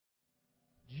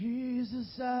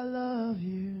Jesus, I love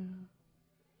you.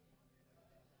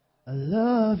 I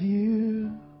love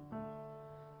you.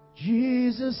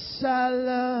 Jesus, I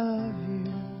love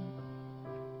you.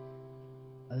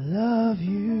 I love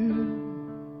you.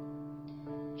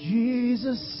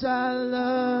 Jesus, I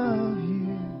love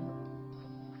you.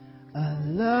 I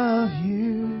love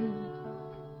you.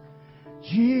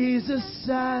 Jesus,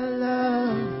 I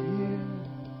love you.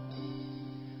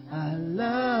 I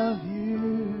love you.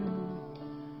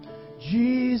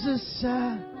 Jesus,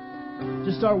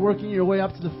 just start working your way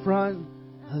up to the front.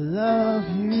 I love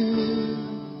you.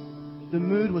 The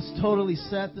mood was totally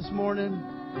set this morning.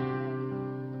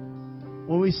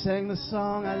 When we sang the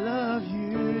song, I love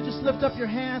you, just lift up your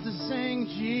hands and sing,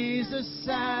 Jesus,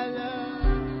 I love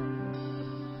you.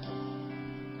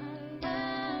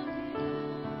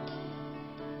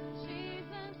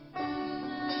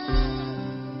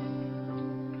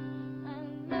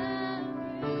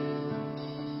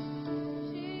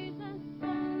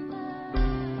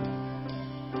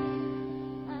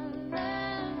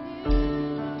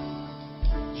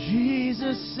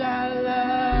 Jesus, I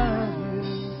love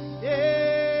you.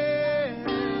 Yeah.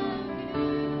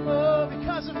 Oh,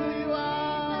 because of who you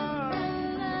are.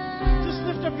 Just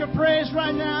lift up your praise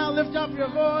right now. Lift up your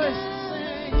voice and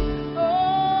sing.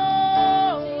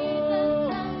 Oh,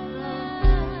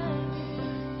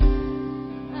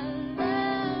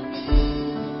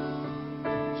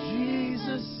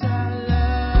 Jesus, I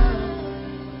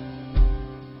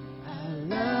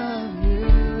love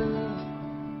you.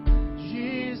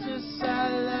 Jesus, I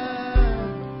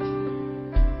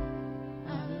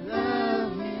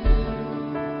love you.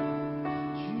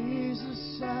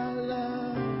 Jesus, I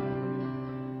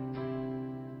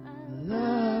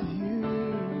love you.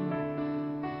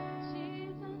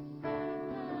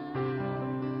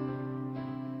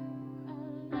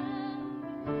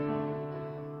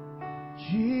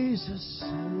 Jesus, I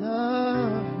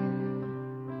love you.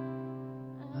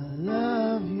 I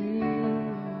love you.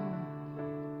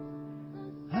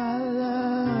 I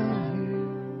love you.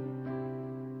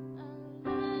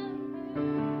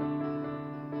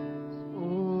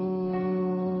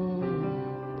 Oh,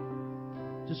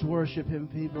 just worship Him,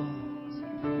 people.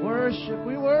 Worship.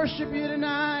 We worship you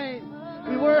tonight.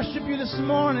 We worship you this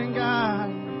morning, God.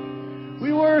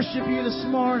 We worship you this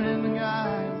morning,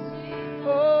 God.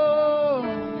 Oh,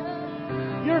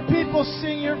 your people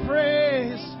sing your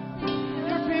praise.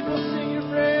 Your people sing your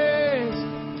praise.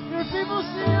 Your people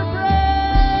sing your praise.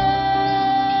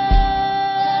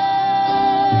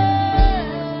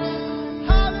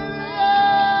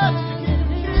 Hallelujah to the King of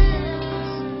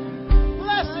Kings.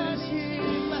 Blessed is He.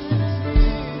 Blessed is He.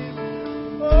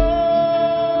 Oh,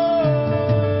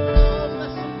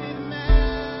 blessed be the man.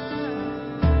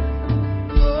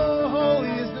 Oh,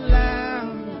 holy is the Lamb.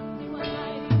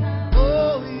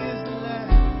 Holy is the Lamb.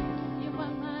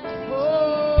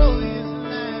 Holy is the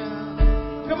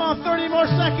Lamb. Come on, 30 more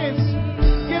seconds.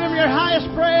 Give Him your highest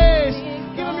praise.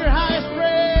 Give Him your highest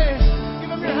praise. Give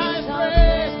Him your highest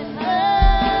praise.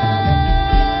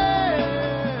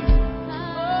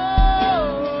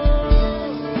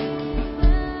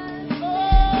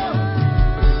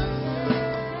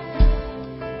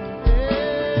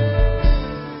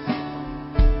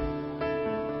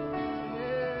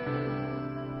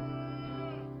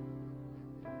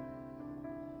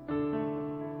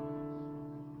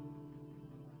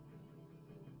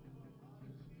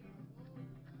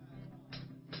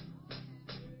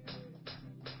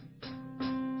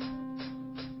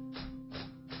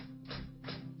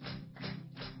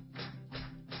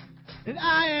 And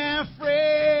I am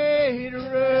afraid to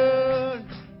run.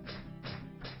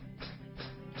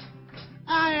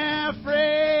 I am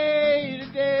afraid to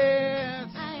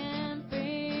dance. I am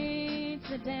free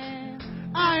to dance.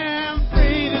 I am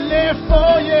free to live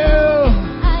for you.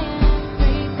 I am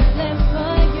free to live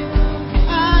for you.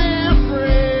 I am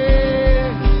free.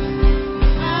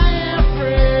 I am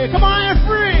free. Come on, I am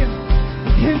free.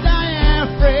 And I am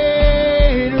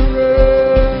free to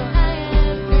run. I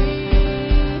am free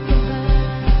to run.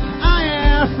 I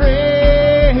am free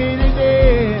to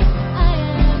dance. I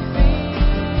am free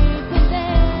to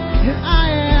dance. And I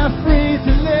am free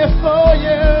to live for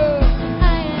you.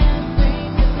 I am free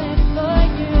to live for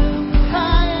you.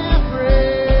 I am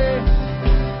free.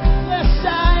 Yes,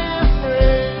 I am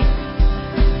free.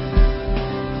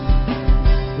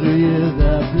 Through you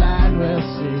the blind will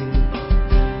see.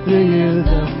 Through you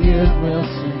the mute will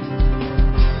sing.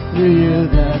 Through you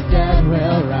the dead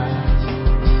will rise.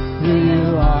 Through you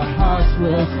our hearts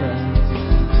will praise.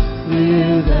 Through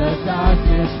you the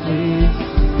darkness flees.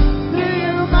 Through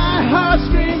you my heart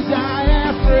screams, I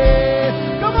am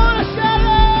free. Come on, shout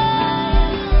it!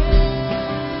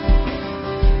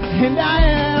 And I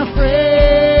am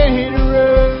free to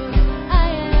run. I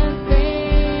am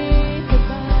free to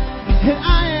burn. And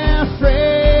I am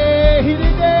free to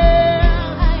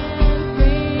dance. I am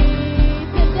free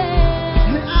to dance.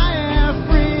 And I am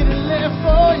free to live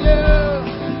for you.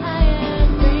 I am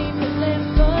free to live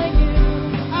for you.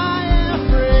 I am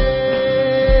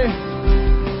free.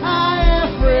 I am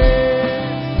free.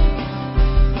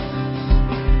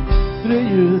 Through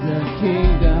you the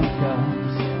kingdom comes.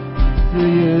 Through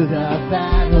you the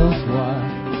battle's won.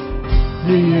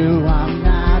 Through you I'm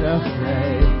not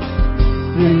afraid.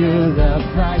 Through you the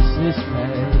price is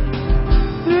paid.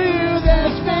 Through you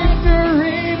there's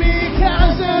victory.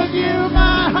 Because of you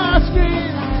my heart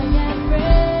screams. I am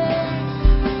free.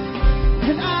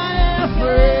 And I am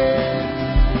free.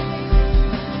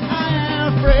 I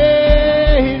am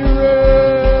free to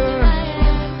run. I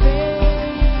am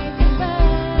free to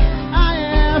burn. I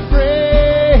am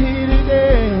free to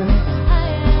dance. I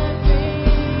am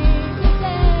free to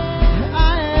dance.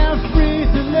 I am free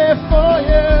to live for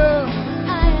you.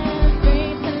 I am free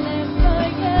to live for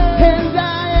you. And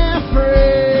I am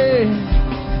free.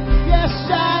 Yes,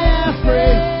 I am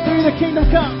free. Through the kingdom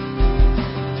come.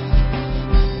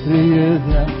 Through you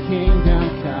the kingdom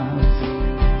comes.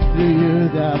 Through you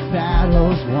the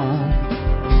battle's won.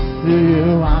 Through you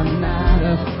I'm not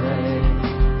afraid.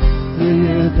 Through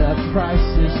you the price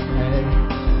is paid.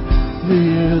 Through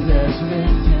you there's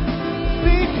victory.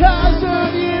 Because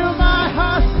of you my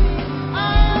heart, I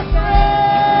am free.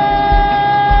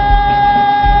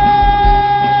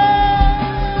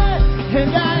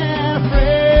 And I am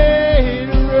free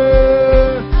to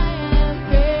run. I am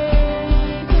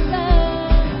free to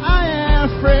love. I am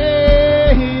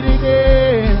free to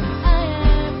dance. I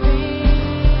am free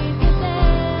to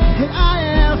dance. And I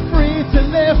am free to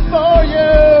live for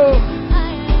you. I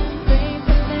am free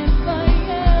to live for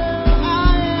you.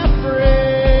 I am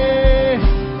free.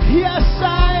 Yes,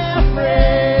 I am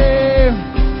free.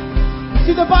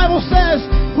 See, the Bible says,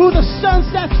 who the Son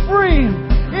sets free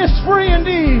is free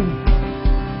indeed.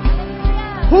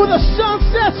 Who the Son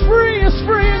sets free is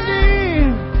free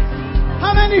indeed.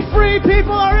 How many free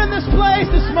people are in this place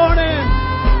this morning?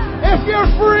 If you're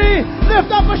free,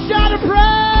 lift up a shout of praise.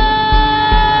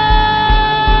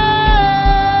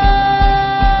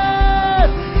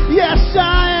 Yes,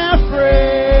 I am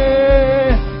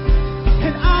free.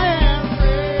 And I am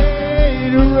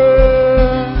free to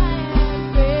run.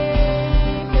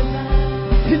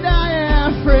 And I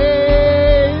am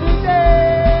free to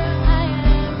dance.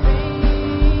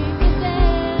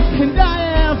 And I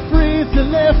am free to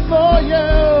live for you.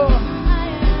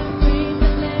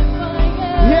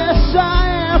 Yes, I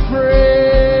am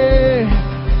free.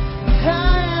 I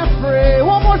am free.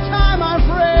 One more time, I'm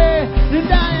free.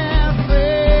 And I am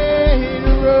free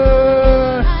to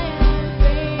run.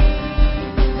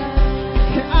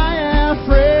 And I am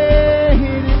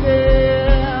free to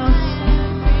dance.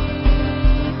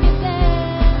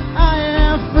 I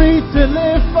am free to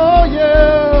live for you.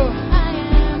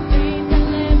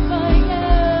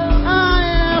 I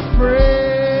am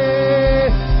free.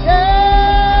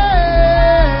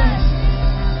 Yes.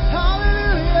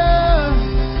 Hallelujah.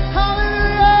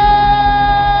 Hallelujah.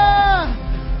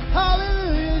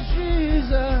 Hallelujah,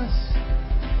 Jesus.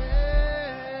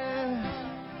 Yes.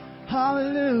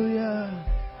 Hallelujah.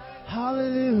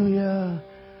 Hallelujah.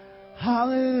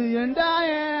 Hallelujah. And I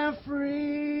am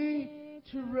free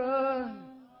to run.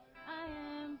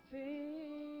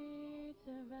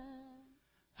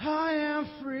 I am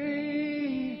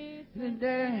free to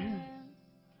dance.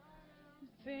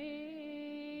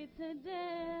 Free to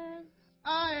dance.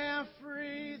 I am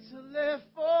free to live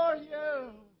for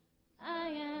you. I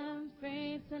am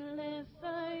free to live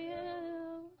for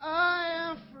you. I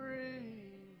am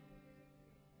free.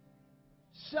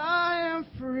 Yes, I am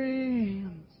free.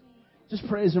 Just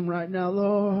praise Him right now,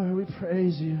 Lord. We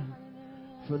praise You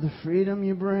for the freedom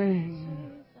You bring.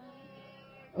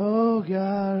 Oh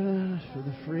God, for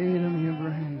the freedom You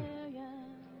bring.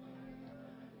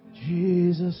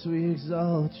 Jesus, we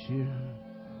exalt You.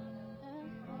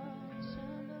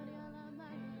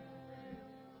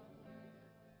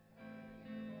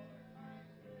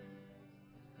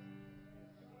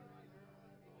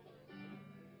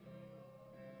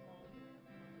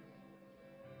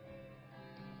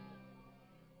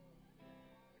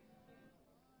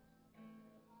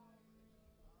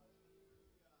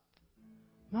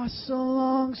 My soul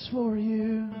longs for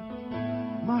You.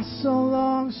 My soul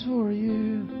longs for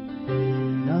You.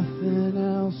 Nothing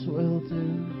else will do.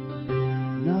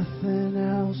 Nothing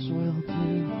else will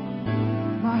do.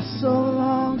 My soul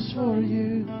longs for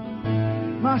You.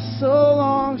 My soul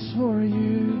longs for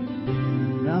You.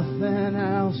 Nothing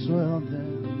else will do.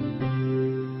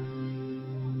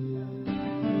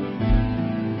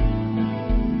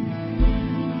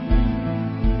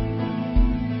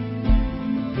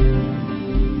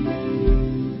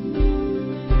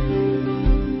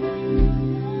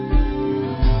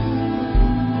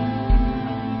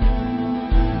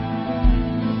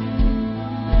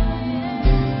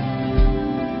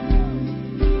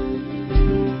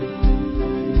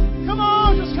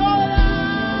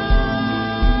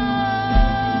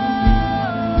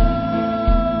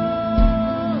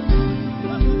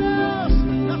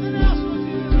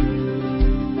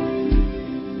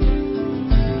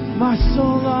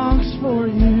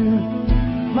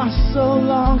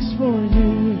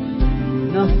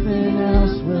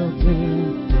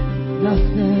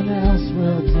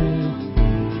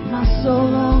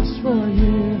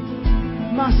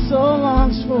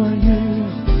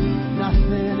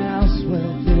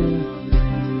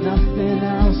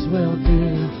 will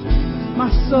do. My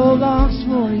soul longs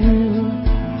for you.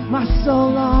 My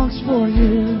soul longs for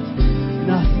you.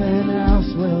 Nothing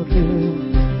else will do.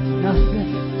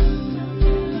 Nothing.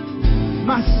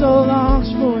 My soul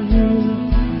longs for you.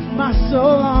 My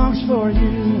soul longs for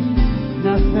you.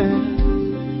 Nothing.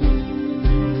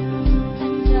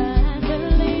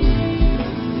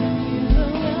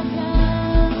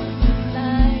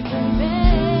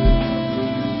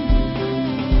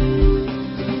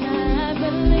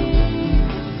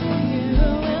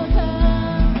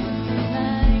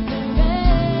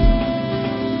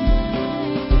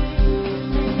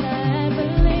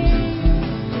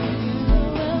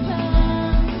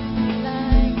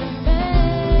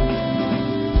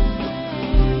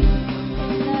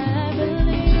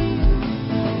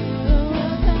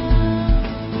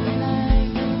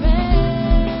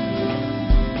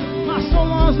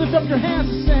 Lift up your hands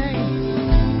and sing.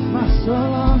 My soul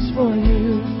longs for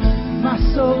you. My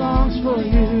soul longs for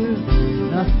you.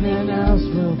 Nothing else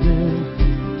will do.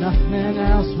 Nothing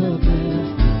else will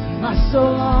do. My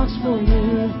soul longs for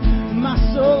you. My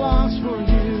soul longs for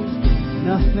you.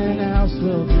 Nothing else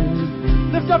will do.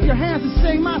 Lift up your hands and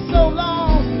sing. My soul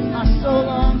longs. My soul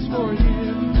longs for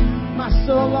you. My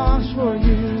soul longs for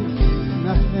you.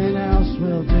 Nothing else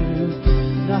will do.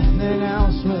 Nothing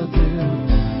else will do.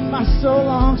 My soul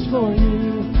longs for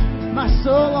you. My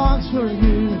soul longs for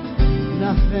you.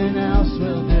 Nothing else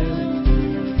will do.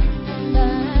 And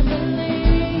I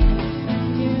believe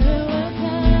you will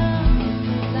come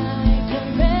like the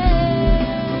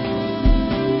rain.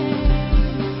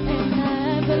 And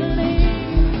I believe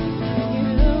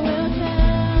you will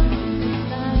come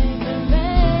like the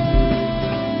rain.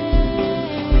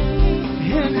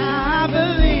 And I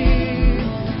believe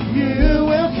you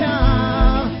will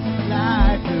come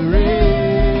like the rain.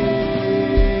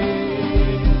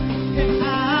 And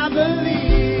I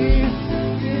believe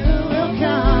you will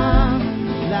come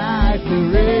like the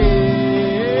rain.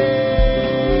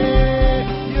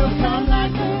 You'll come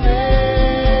like the rain.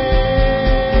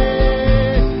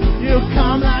 You'll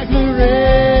come like the rain.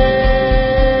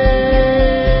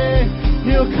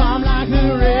 You'll come like the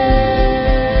rain.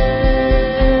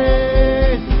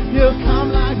 You'll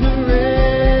come like the rain.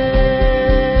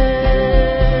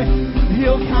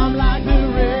 You'll come like the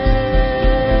rain.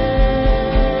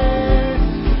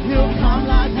 You'll come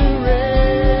like the rain.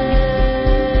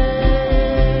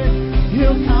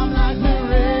 You'll come like the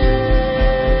rain.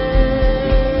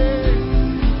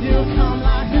 You'll come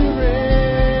like the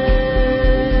rain.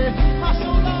 My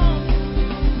soul longs.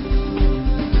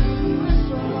 My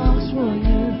soul longs for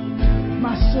you.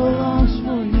 My soul longs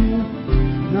for you.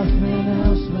 Nothing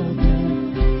else will do.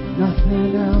 Nothing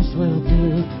else will do.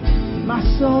 My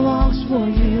soul longs for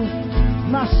you.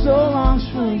 My soul longs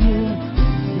for you.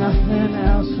 Nothing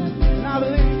else will do. And I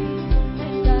believe.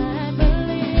 And I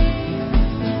believe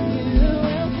you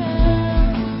will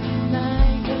come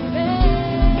like the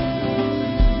rain.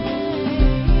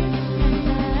 And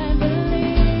I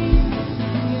believe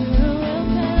you will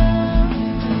come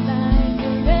like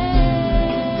the rain.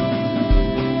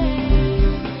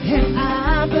 And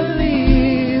I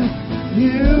believe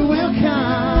you will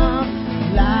come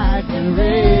like the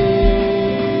rain.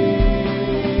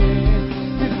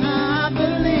 And I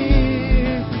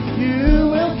believe you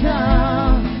will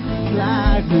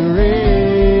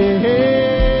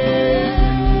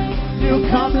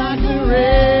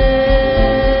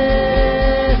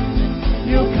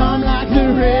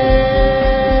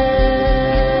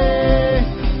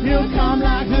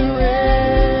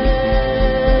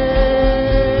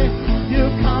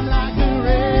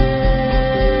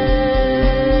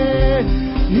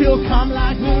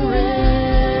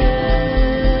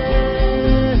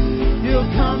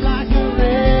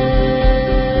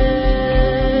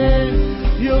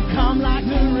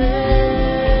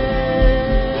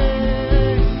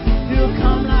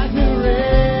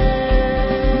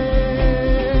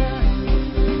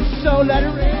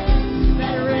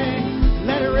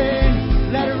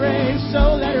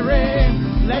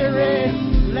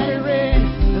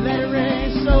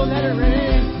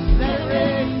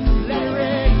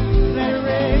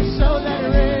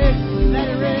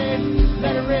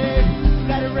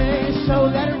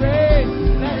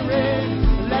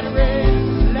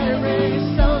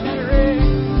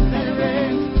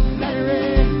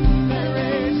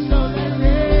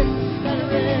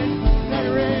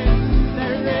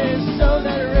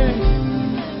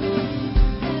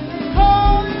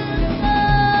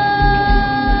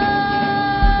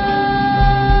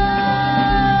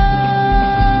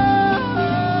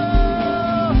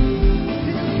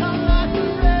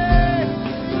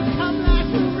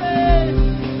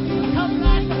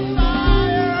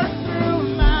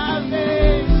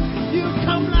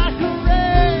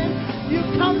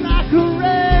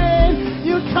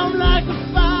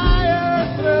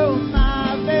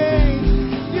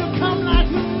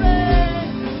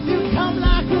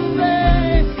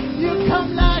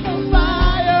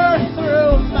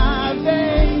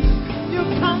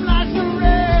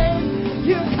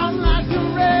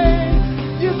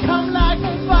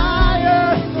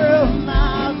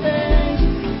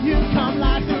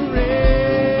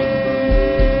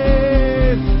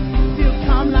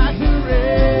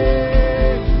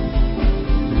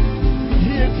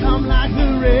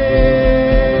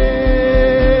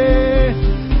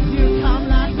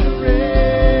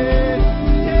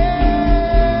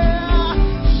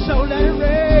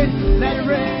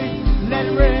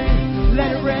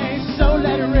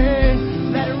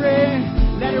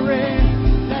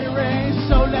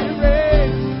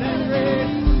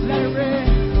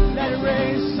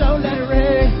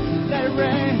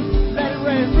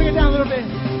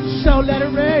So let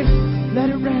it rain, let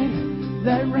it rain,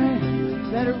 let it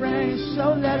rain, let it rain.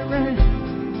 So let it rain,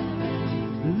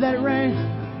 let it rain,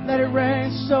 let it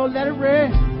rain. So let it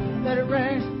rain, let it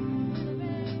rain.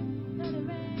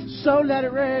 So let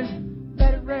it rain,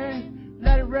 let it rain,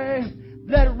 let it rain,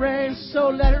 let it rain. So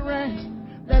let it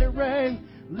rain, let it rain,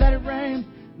 let it rain,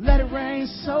 let it rain.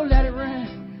 So let it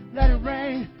rain, let it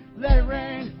rain, let it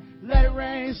rain, let it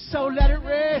rain. So let it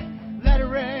rain, let it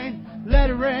rain, let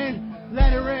it rain,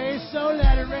 let it rain. So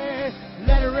let it rain,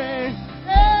 let it rain.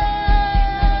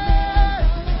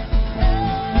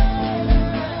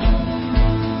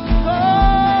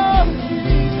 Oh,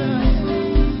 Jesus.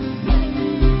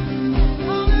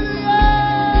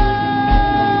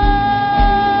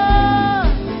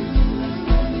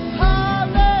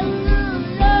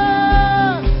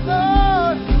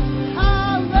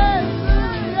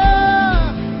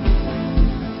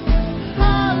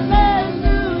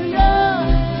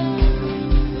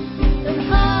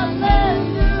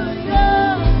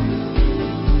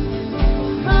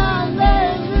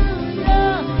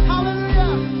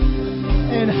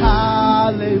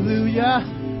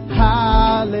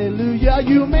 Hallelujah,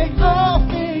 you make all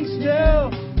things new.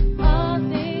 All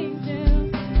things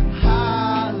new.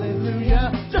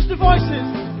 Hallelujah. Just the voices.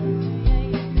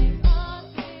 All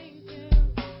things new.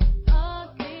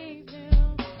 All things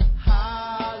new.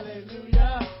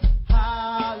 Hallelujah,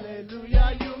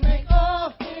 hallelujah, you make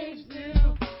all things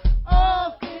new.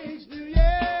 All things new,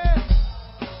 yeah.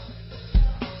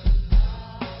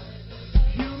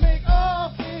 You make all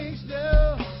things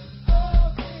new.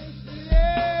 All things new,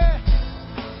 yeah.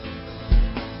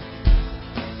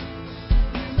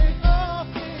 You make all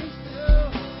things new.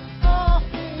 All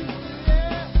things new,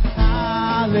 yeah.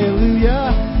 Hallelujah,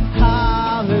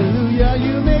 hallelujah,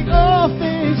 you make all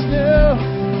things new.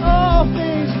 All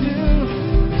things new.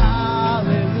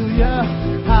 Hallelujah,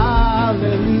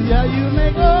 hallelujah, you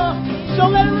make all. So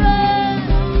let it rain.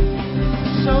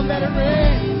 So let it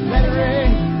rain, let it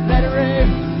rain, let it rain,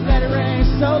 let it rain.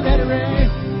 So let it rain,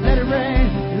 let it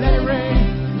rain, let it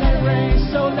rain, let it rain.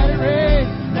 So let it rain,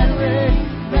 let it rain,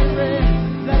 let it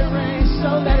rain, let it rain.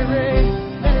 So let it rain,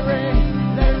 let it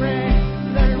rain, let it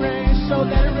rain, let it rain. So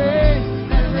let it rain,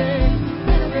 let it rain,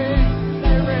 let it rain,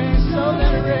 let it rain. So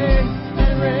let it rain, let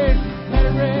it rain, let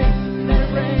it rain, let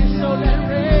it rain. So let it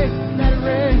rain, let it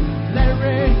rain, let it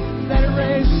rain, let it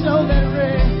rain. So let it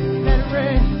rain, let it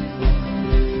rain.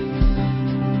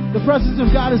 The presence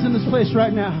of God is in this place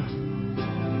right now.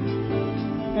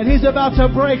 And He's about to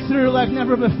break through like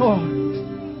never before.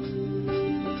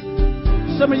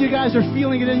 Some of you guys are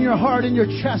feeling it in your heart, in your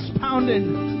chest,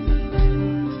 pounding.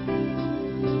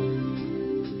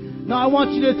 Now I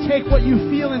want you to take what you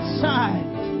feel inside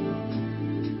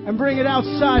and bring it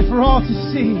outside for all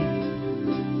to see.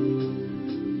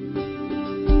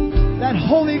 That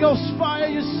Holy Ghost fire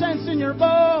you sense in your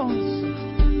bones.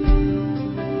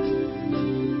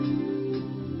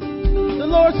 The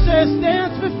Lord says,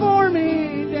 dance before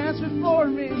me, dance before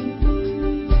me.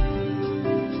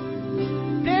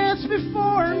 Dance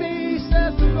before me,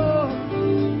 says the Lord.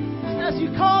 As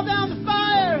you call down the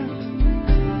fire,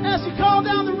 as you call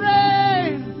down the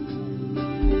rain,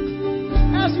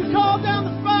 as you call down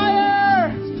the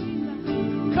fire,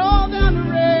 call down the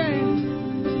rain.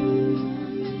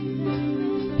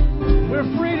 We're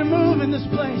free to move in this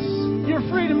place. You're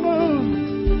free to move.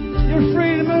 You're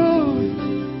free to move.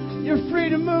 You're free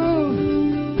to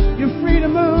move. You're free to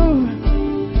move.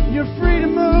 You're free to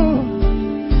move.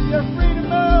 You're free to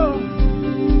move.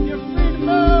 You're free to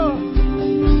move.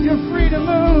 You're free to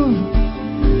move.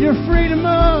 You're free to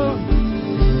move.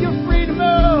 You're free to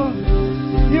move.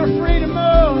 You're free to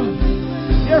move.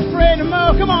 You're free to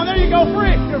move. Come on, there you go,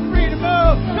 free. You're free to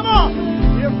move. Come on.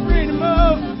 You're free to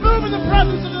move. Move in the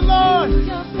presence of the Lord.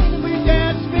 We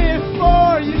dance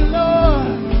before you, Lord.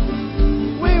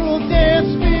 We will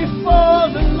dance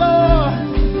before the Lord.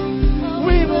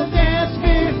 We will dance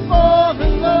before the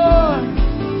Lord.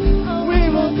 We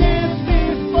will dance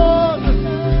before the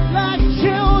Lord. Like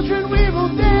children, we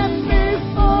will dance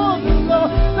before the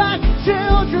Lord. Like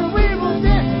children, we will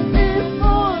dance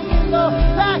before the Lord.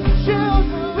 Like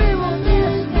children, we will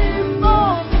dance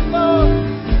before the Lord.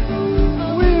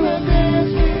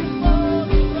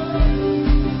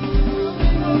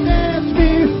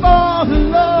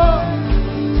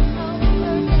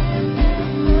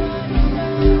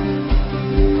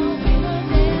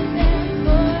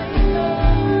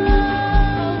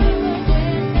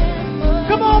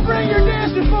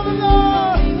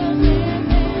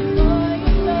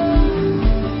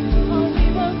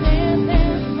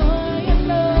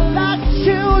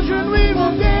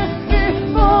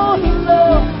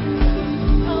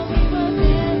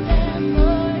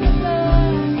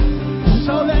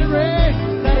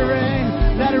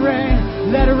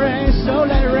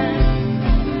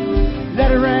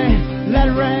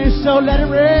 let it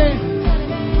rain.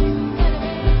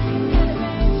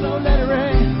 So let it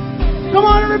rain. Come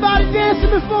on, everybody, dancing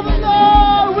before the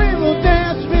Lord. We will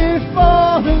dance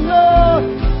before the Lord.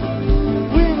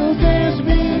 We will dance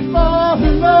before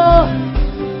the Lord.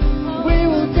 We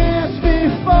will dance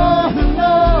before the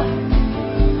Lord.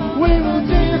 We will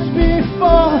dance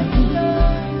before the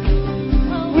Lord.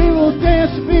 We will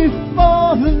dance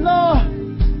before the Lord.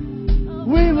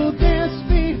 We will dance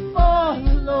before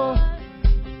the Lord.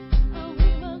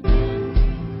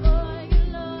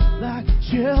 Like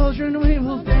children we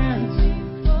will dance.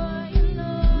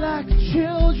 Like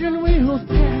children we will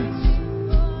dance.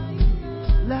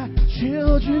 Like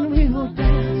children we will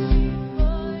dance.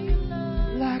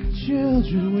 Like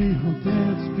children we will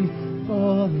dance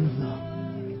before the Lord.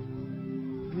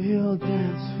 We'll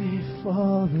dance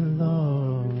before the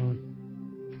Lord.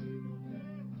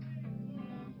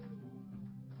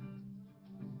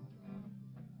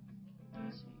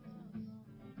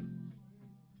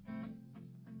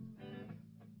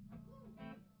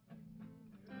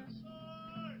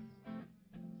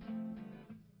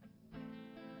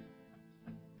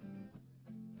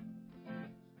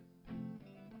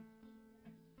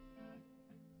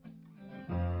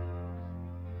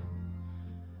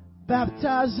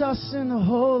 Baptize us in the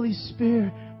Holy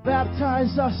Spirit.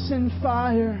 Baptize us in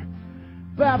fire.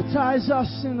 Baptize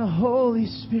us in the Holy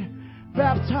Spirit.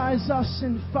 Baptize us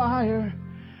in fire.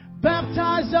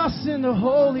 Baptize us in the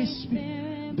Holy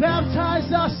Spirit.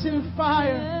 Baptize us in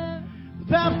fire.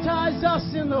 Baptize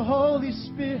us in the Holy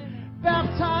Spirit.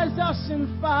 Baptize us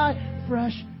in fire.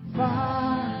 Fresh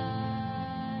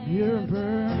fire. Your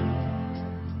burn.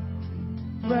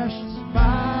 Fresh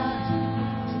fire.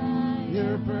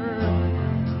 Your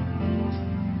burn,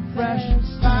 fresh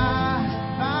fire,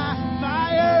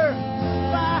 fire,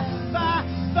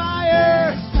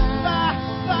 fire,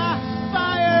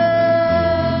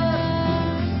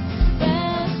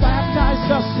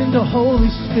 Baptize us in the Holy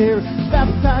Spirit.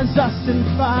 Baptize us in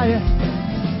fire.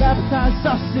 Baptize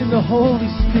us in the Holy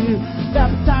Spirit.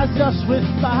 Baptize us with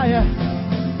fire.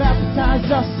 Baptize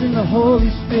us in the Holy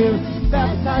Spirit.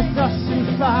 Baptize us in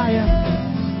fire.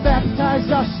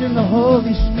 Baptize us in the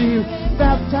Holy Spirit.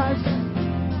 Baptize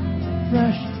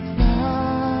fresh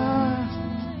fire.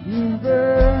 You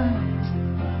burn.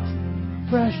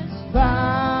 Fresh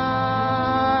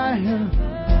fire.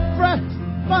 Fresh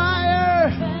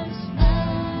fire.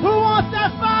 Who wants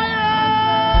that fire?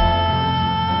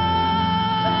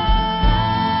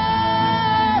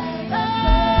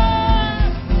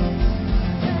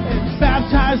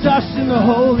 Baptize us in the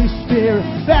Holy Spirit.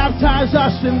 Baptize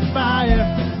us in fire.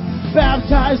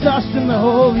 Baptize us in the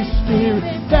Holy Spirit.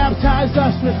 Baptize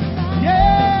us with,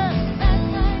 yeah,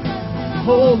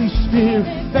 Holy Spirit.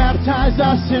 Baptize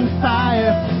us in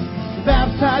fire.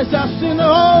 Baptize us in the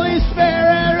Holy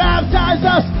Spirit. Baptize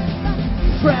us.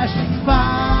 Fresh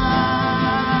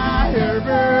fire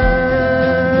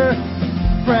burn.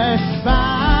 Fresh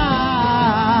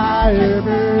fire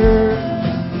burn.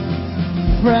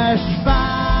 Fresh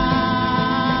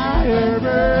fire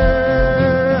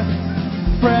burn.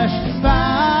 Fresh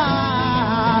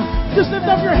fire. Just lift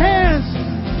up your hands.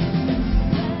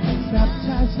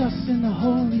 Baptize us in the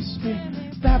Holy Spirit.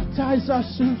 Baptize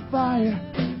us in fire.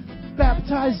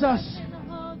 Baptize us.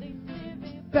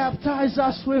 Baptize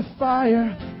us with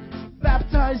fire.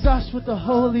 Baptize us with the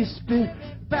Holy Spirit.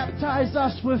 Baptize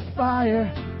us with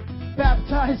fire.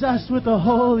 Baptize us with the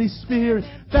Holy Spirit.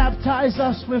 Baptize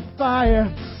us with fire.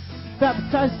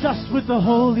 Baptize us with the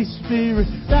Holy Spirit.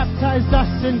 Baptize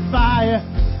us in fire.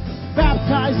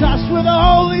 Baptize us with the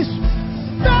Holy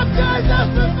Spirit. Baptize us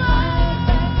with fire.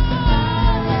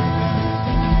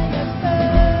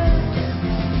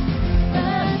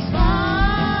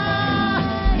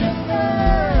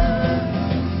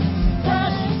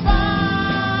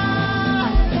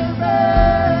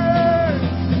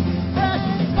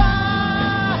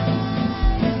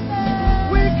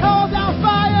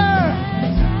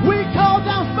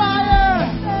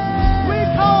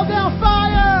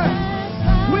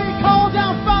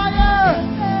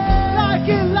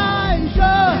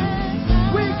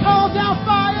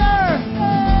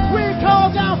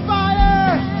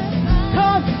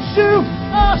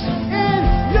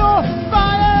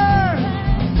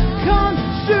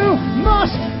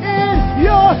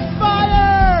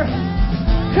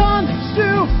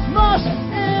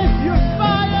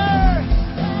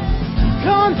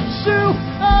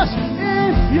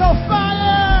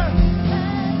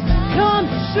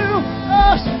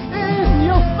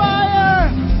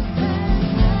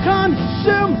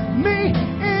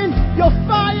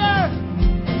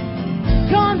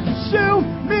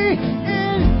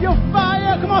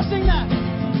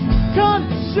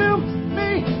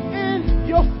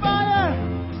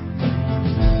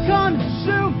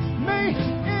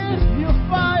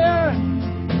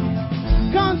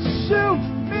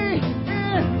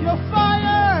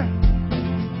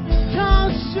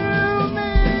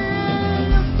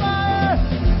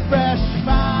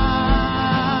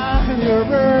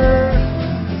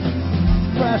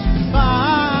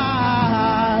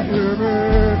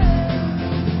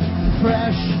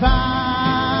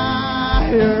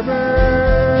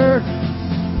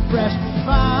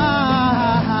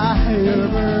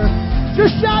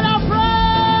 Just shout out praise.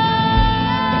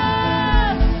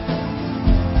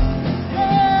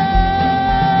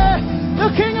 Yeah. The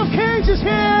King of Kings is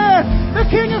here. The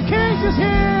King of Kings is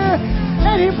here.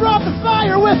 And He brought the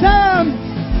fire with Him.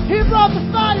 He brought the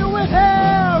fire with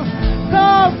Him.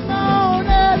 Come on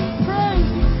and praise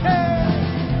Him.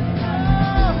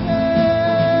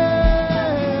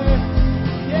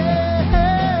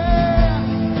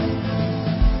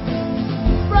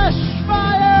 Fresh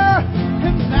fire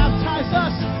and baptize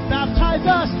us, baptize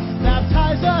us,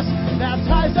 baptize us,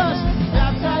 baptize us,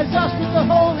 baptize us with the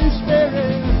Holy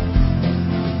Spirit.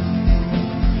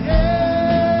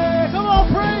 Yeah, come on,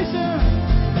 praise Him,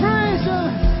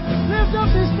 lift up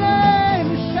His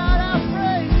name, shout out,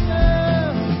 praise Him.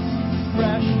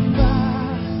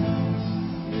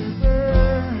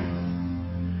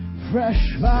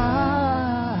 Fresh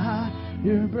fire,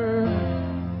 fresh fire, burn.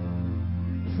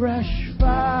 Fresh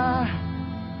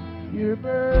fire,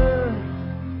 burn.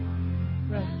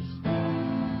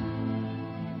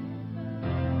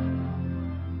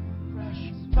 Fresh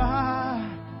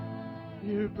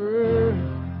fire, burn.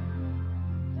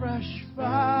 Fresh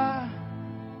fire.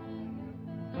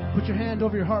 Put your hand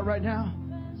over your heart right now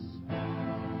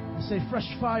and say, fresh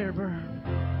fire, burn.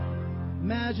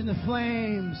 Imagine the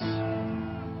flames.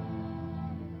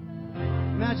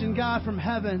 Imagine God from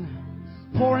heaven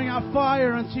pouring out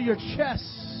fire into your chest,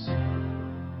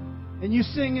 and you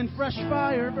sing in fresh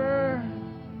fire burn.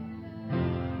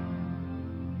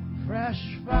 Fresh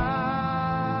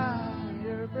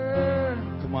fire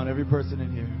burn. Come on, every person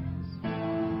in here.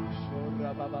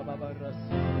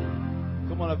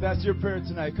 Come on, if that's your prayer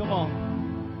tonight, come on.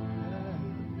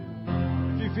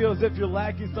 If you feel as if you're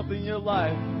lacking something in your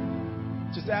life,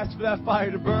 just ask for that fire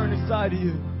to burn inside of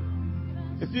you.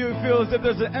 If you feel as if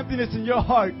there's an emptiness in your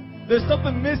heart, there's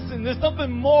something missing. There's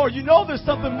something more. You know there's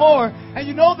something more. And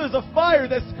you know there's a fire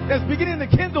that's beginning to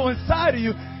kindle inside of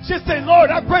you. Just say,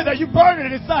 Lord, I pray that you burn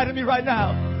it inside of me right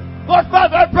now. Lord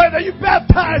Father, I pray that you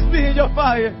baptize me in your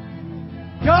fire.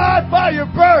 God, fire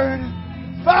burn.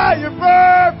 Fire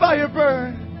burn. Fire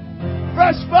burn.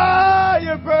 Fresh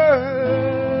fire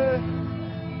burn.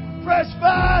 Fresh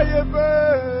fire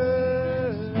burn.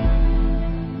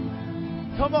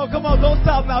 Come on. Don't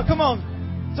stop now. Come on.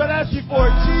 Start asking for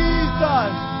it.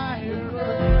 Jesus.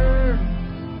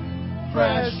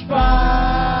 Fresh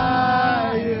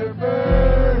fire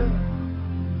burn.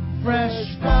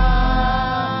 Fresh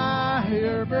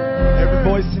fire burn. Every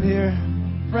voice in here.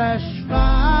 Fresh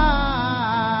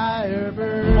fire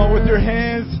burn. Come on, with your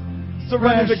hands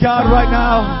surrender to God right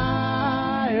now.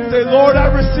 Say, Lord, I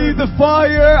receive the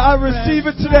fire. I receive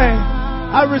it today.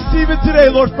 I receive it today,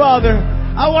 Lord Father.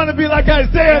 I want to be like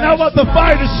Isaiah, and I want the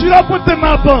fire to shoot up within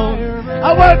my bones.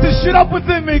 I want it to shoot up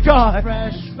within me, God.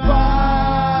 Fresh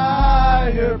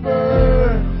fire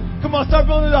burn. Come on,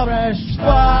 start building it up. Fresh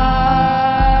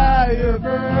fire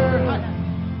burn.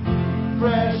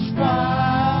 Fresh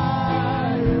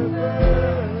fire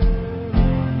burn.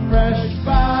 Fresh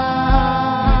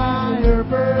fire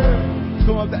burn.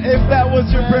 Come on, if that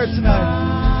was your prayer tonight,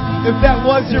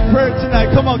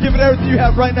 come on, give it everything you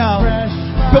have right now.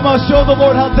 Come on, show the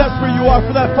Lord how desperate you are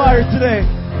for that fire today.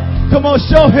 Come on,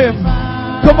 show Him.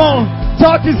 Come on,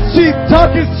 talk is cheap.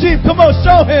 Come on,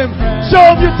 show Him. Show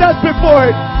Him you're desperate for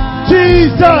it.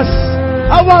 Jesus,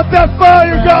 I want that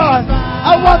fire, God.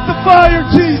 I want the fire,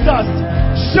 Jesus.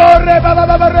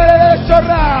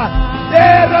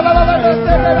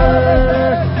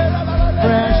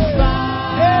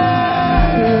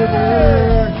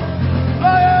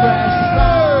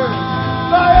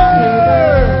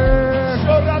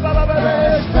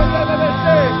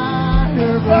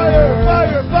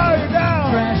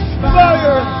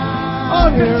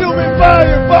 All-consuming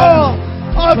fire fall!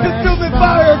 All-consuming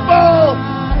fire fall!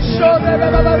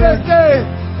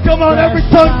 Come on, every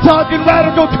tongue-talking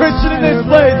radical Christian in this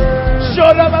place!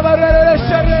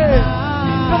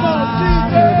 Come on,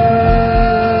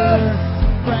 Jesus!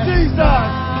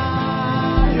 Jesus!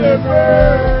 You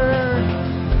burn!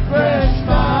 Fresh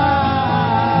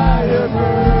fire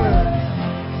burn!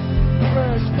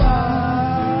 Fresh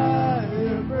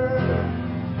fire burn!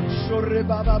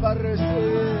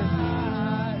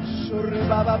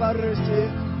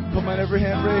 Come on, every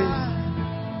hand raised.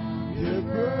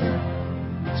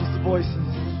 Just the voices.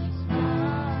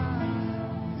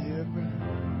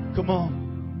 Come on.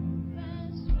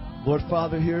 Lord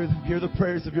Father, hear the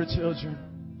prayers of your children.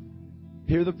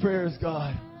 Hear the prayers,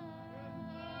 God.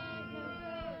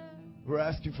 We're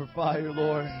asking for fire,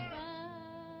 Lord.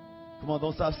 Come on,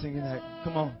 don't stop singing that.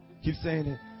 Come on, keep saying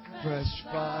it. Fresh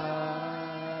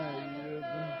fire.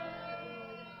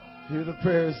 Hear the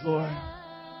prayers, Lord.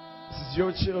 This is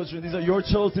your children. These are your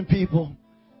chosen people.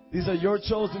 These are your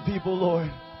chosen people,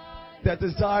 Lord, that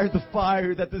desire the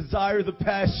fire, that desire the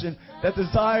passion, that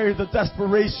desire the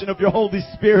desperation of your Holy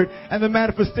Spirit and the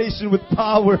manifestation with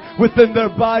power within their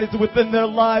bodies, within their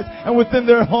lives, and within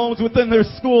their homes, within their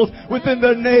schools, within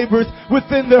their neighbors,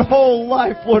 within their whole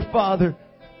life, Lord Father.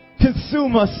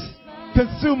 Consume us.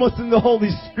 Consume us in the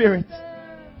Holy Spirit.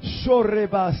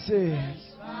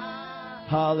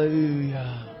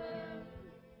 Hallelujah.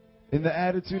 In the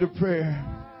attitude of prayer,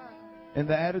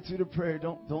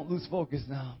 don't lose focus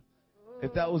now.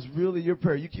 If that was really your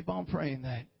prayer, you keep on praying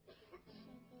that.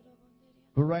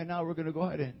 But right now, we're going to go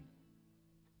ahead and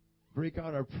break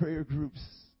out our prayer groups.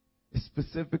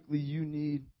 Specifically, you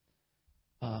need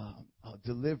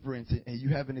deliverance, and you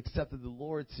haven't accepted the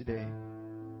Lord today.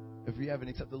 If you haven't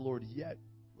accepted the Lord yet,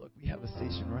 look, we have a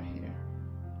station right here.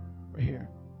 Right here.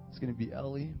 It's going to be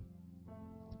Ellie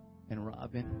and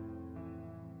Robin.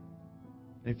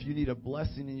 And if you need a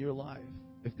blessing in your life,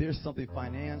 if there's something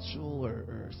financial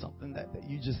or something that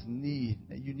you just need,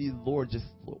 that you need, Lord,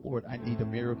 I need a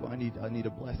miracle. I need a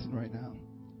blessing right now.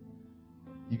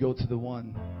 You go to the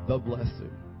blesser.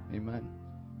 Amen.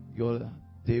 You go to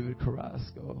David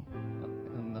Carrasco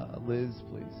and Liz,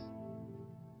 please.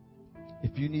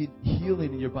 If you need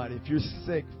healing in your body, if you're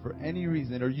sick for any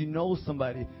reason, or you know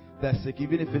somebody that's sick,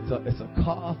 even if it's a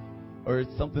cough or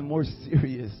it's something more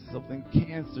serious, something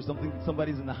cancer,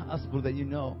 somebody's in the hospital that you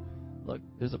know, look,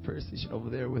 there's a prayer station over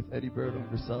there with Eddie Bird and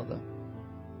Griselda.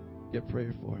 Get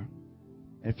prayer for him.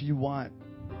 And if you want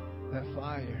that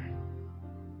fire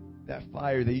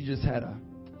that you just had a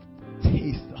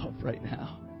taste of right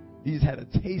now, you just had a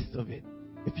taste of it.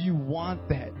 If you want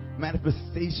that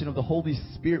manifestation of the Holy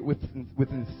Spirit within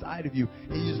inside of you,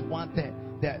 and you just want that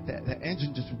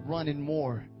engine just running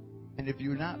more, and if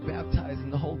you're not baptized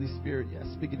in the Holy Spirit yet,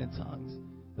 speaking in tongues,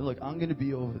 then look, I'm going to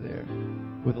be over there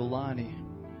with Alani.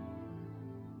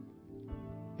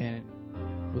 And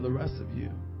for the rest of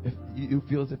you, if you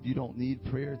feel as if you don't need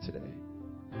prayer today,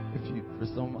 if you, for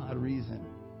some odd reason,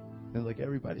 then look,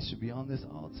 everybody should be on this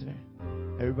altar.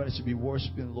 Everybody should be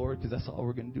worshiping the Lord, because that's all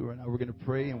we're going to do right now. We're going to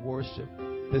pray and worship.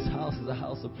 This house is a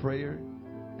house of prayer,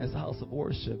 and it's a house of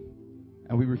worship,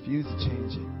 and we refuse to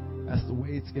change it. That's the way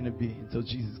it's going to be until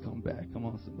Jesus comes back. Come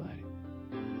on, somebody.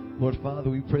 Lord Father,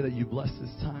 we pray that you bless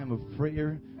this time of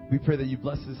prayer. We pray that you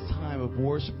bless this time of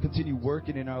worship. Continue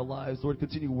working in our lives. Lord,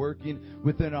 continue working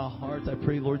within our hearts. I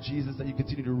pray, Lord Jesus, that you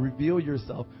continue to reveal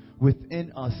yourself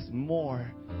within us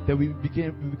more. That we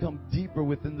become deeper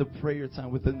within the prayer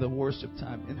time, within the worship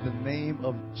time. In the name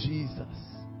of Jesus.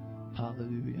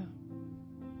 Hallelujah.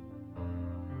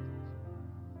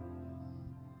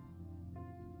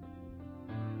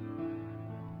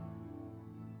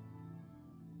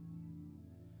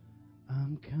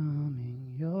 I'm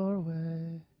coming your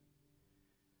way.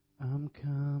 I'm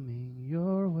coming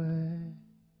your way.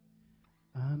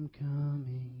 I'm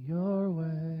coming your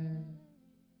way.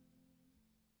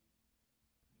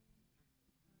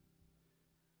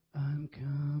 I'm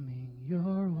coming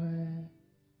your way.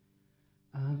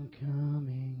 I'm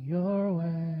coming your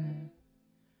way.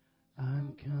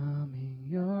 I'm coming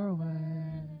your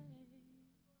way.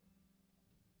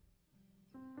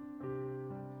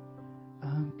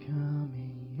 I'm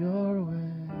coming your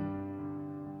way.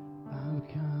 I'm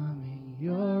coming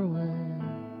your way.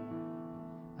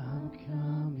 I'm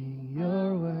coming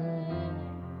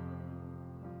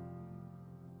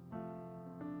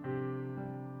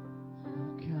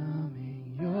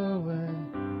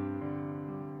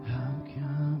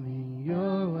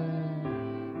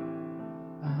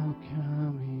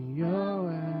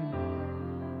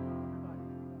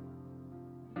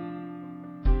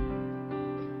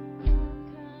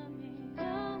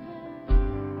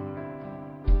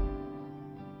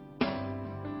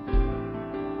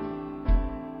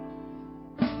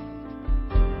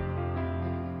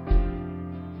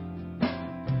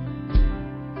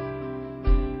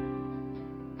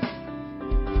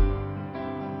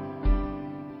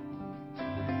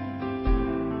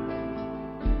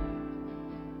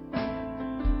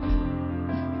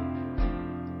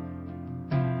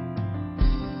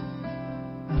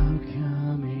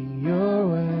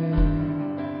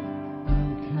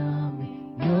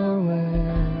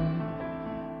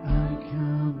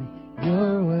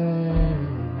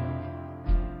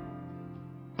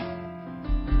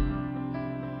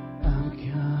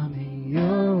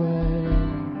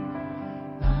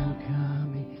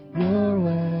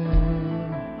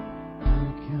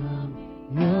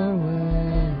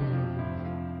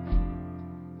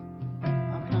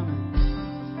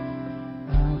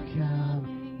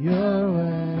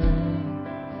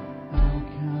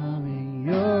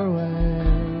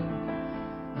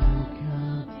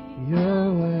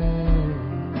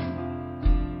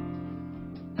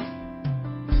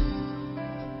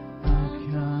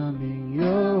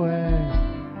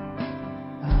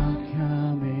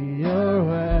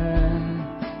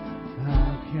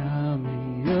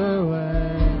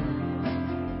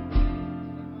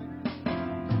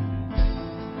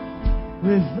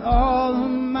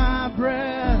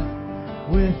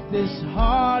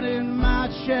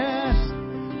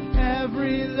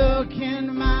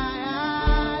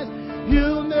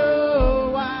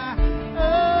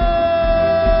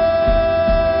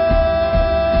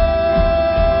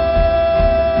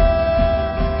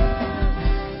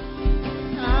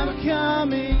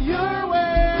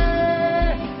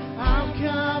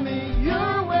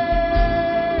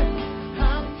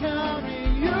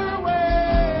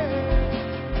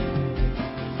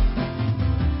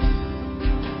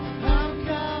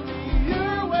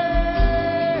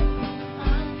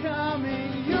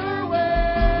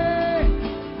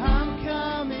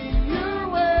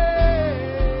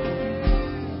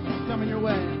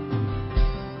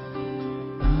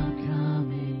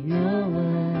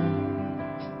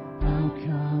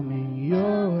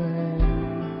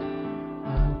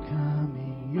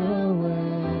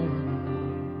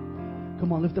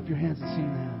Come on, lift up your hands and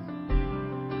sing that.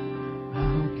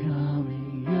 I'm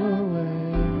coming your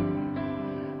way.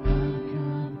 I'm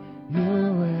coming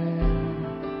your way.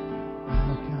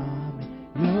 I'm coming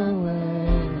your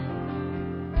way.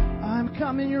 I'm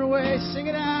coming your way. Sing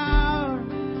it out.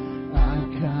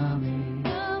 I'm coming.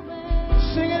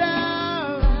 Sing it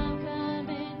out.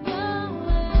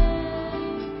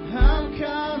 I'm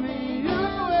coming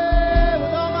your way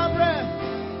with all my breath.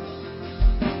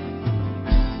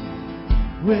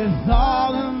 With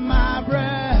all of my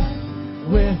breath,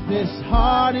 with this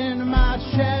heart in my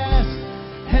chest,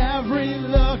 every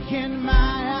look in my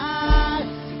eye,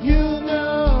 you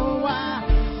know I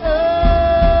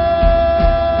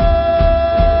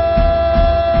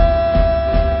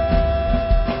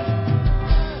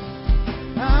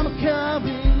I'm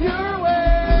coming your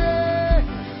way.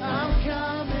 I'm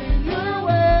coming your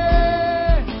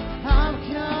way. I'm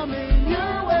coming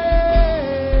your way.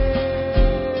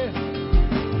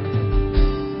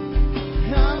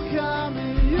 I'm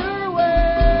coming your way.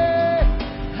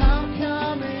 I'm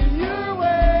coming your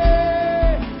way.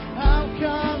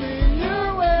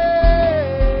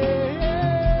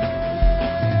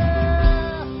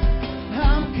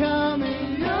 I'm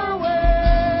coming your way.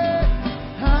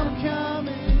 I'm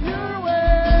coming your way.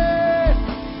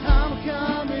 I'm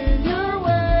coming your way. I'm coming your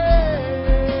way.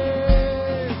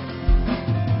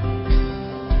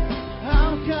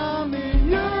 I'm coming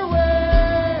your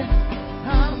way.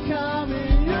 I'm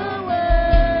coming your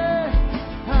way.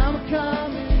 I'm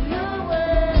coming your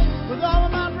way. With all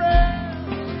of my breath.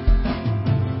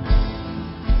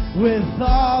 With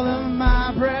all of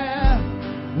my breath.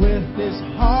 With this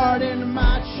heart in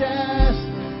my chest.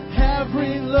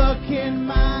 Every look in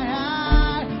my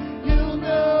eye. You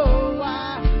know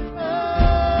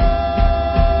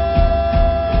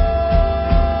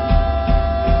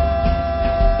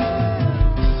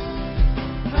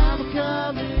I'm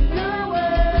coming your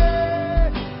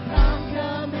way. I'm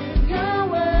coming your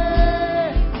way.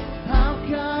 I'm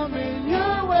coming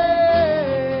your way.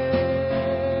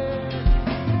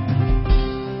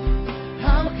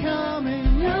 I'm coming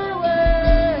your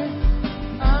way.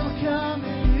 I'm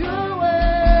coming your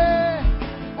way.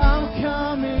 I'm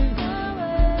coming.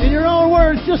 In your own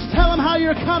words, just tell them how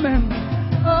you're coming.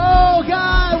 Oh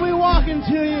God, we walk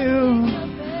into you.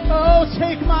 Oh,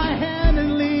 take my hand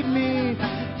and lead me.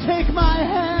 Take my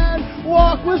hand,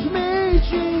 walk with me,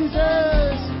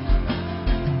 Jesus.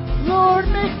 Lord,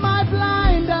 make my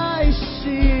blind eyes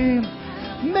see.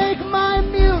 Make my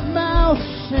mute mouth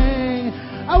sing.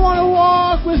 I want to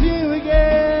walk with you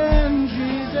again,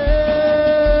 Jesus.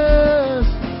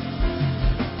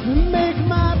 Make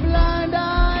my blind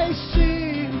eyes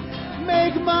see.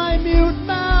 Make my mute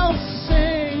mouth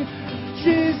sing.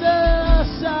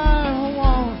 Jesus, I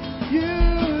want you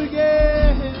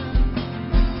again.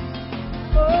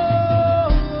 Oh,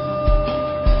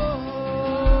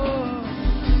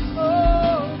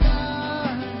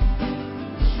 God,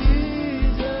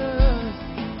 Jesus.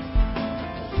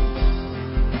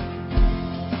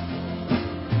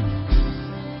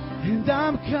 And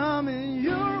I'm coming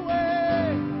your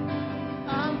way.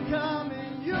 I'm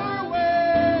coming your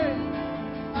way.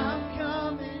 I'm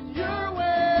coming your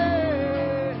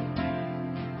way.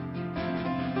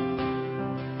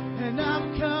 And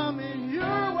I'm coming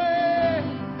your way.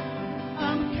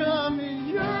 I'm coming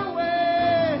your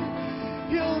way.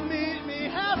 You'll meet me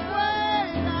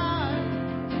halfway now.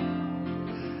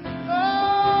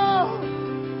 Oh,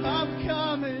 I'm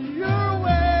coming your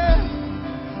way.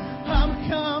 I'm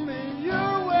coming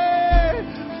your way.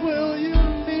 Will you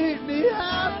meet me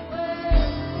halfway?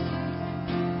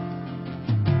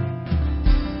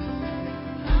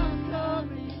 I'm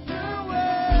coming your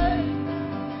way.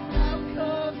 I'm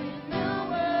coming your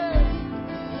way.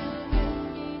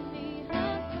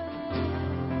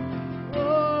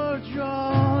 Oh,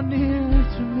 draw near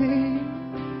to me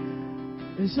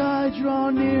as I draw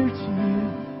near to you.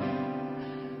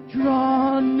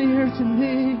 Draw near to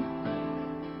me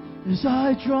as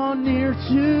I draw near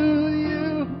to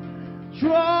you.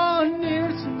 Draw near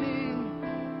to me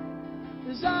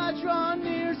as I draw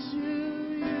near to you.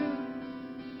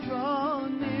 Draw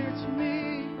near to me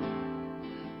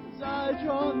as I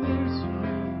draw near to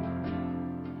you.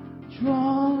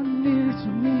 Draw near to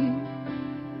me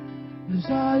as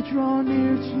I draw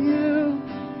near to you.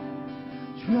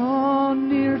 Draw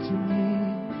near to me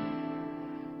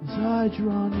as I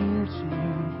draw near to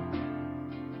you.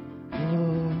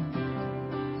 Lord,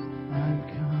 I'm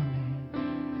coming.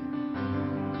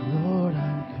 Lord,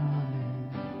 I'm coming.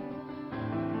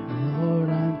 Lord,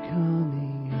 I'm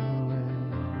coming your way.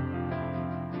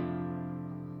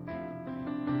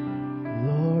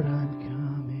 Lord, I'm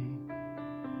coming.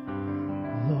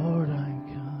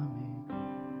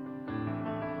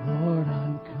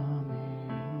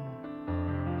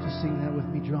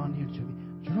 draw near to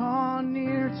me. Draw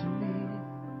near to me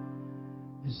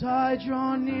as I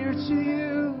draw near to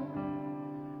you.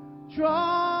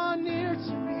 Draw near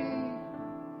to me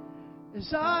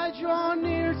as I draw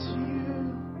near to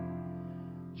you.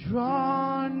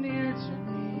 Draw near to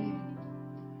me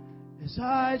as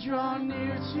I draw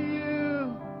near to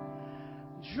you.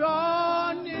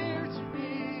 Draw near to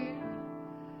me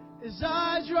as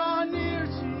I draw near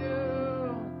to you.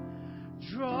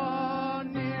 Draw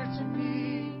near to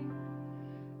me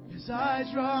as I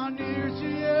draw near to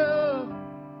you.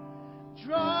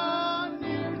 Draw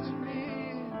near to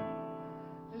me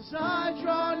as I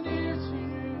draw near to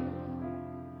you.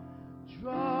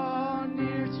 Draw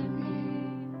near to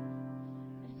me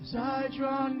as I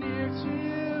draw near to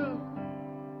you.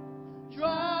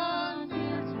 Draw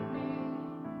near to me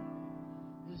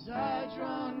as I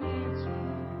draw near to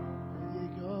you.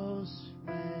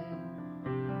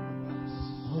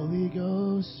 Holy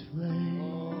Ghost flame.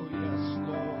 Oh, yes,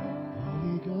 Lord.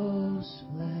 Holy Ghost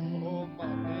flame. Oh,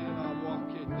 Mandela,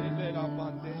 walk it. Mandela,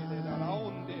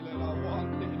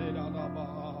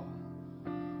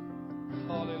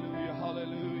 hallelujah,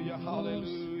 hallelujah,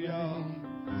 hallelujah.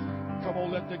 Come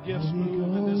on, let the gifts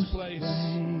move in this place.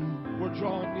 We're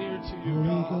drawing near to you,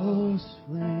 God. Holy Ghost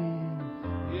flame.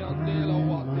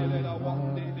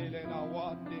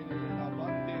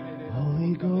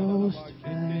 Holy Ghost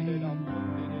flame.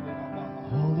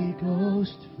 Holy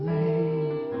Ghost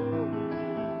flame.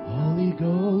 Holy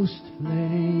Ghost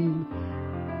flame.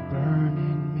 Burn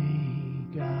in me,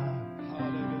 God.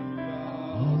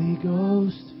 Holy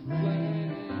Ghost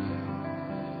flame.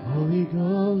 Holy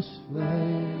Ghost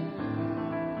flame.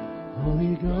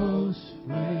 Holy Ghost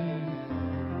flame.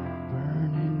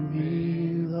 Burn in me,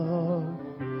 Lord.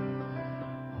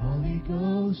 Holy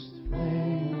Ghost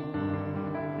flame.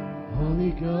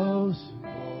 Holy Ghost.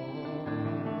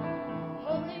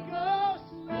 Holy Ghost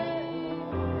flame.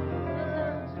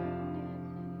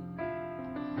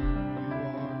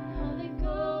 Holy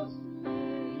Ghost,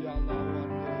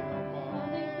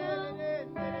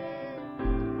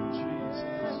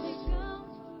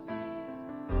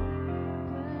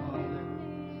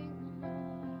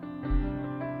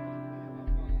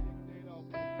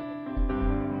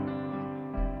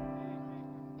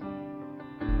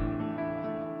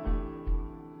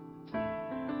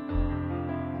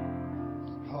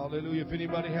 Hallelujah. If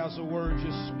anybody has a word,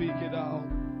 just speak it out.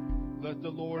 Let the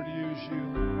Lord use you.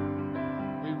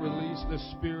 We release the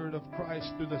Spirit of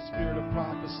Christ through the Spirit of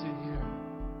prophecy here.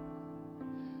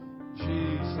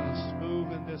 Jesus,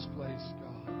 move in this place,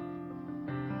 God.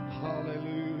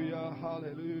 Hallelujah,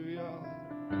 hallelujah.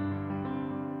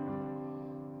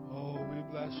 Oh, we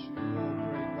bless you, oh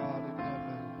great God in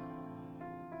heaven.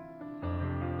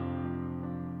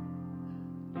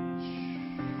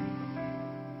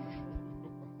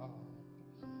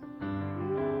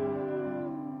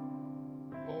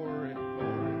 Glory,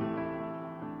 glory.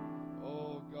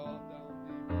 Oh God, thou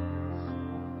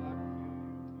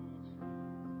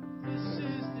This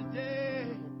is the day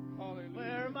hallelujah.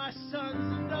 where my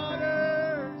sons and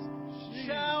daughters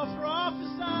shall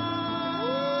prophesy.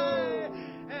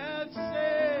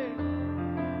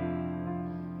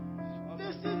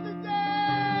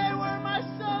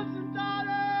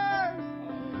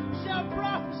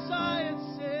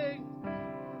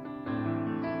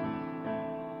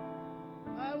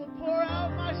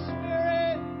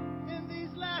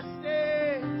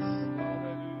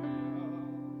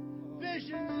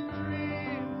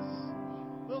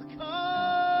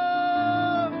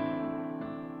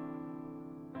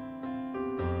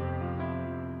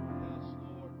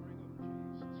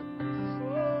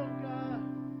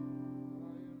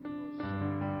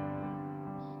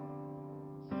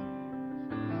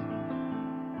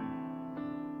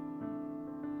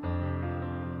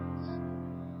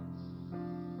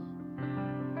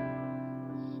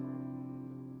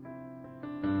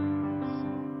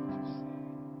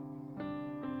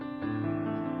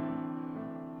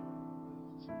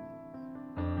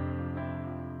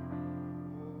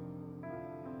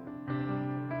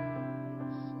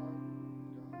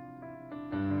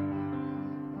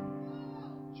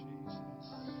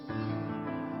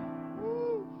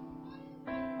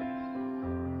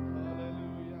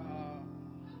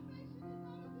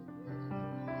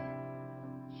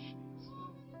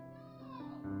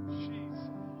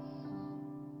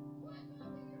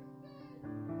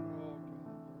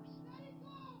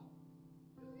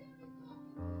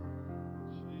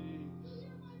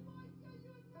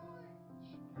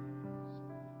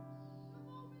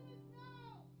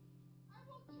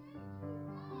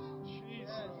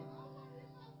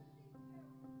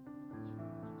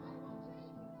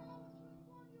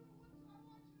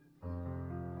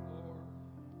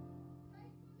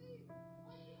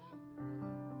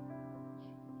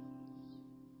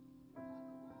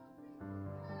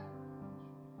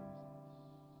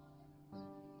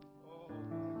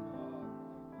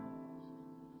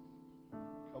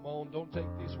 on, don't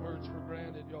take these words for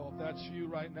granted, y'all. If that's you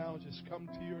right now, just come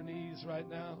to your knees right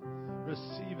now.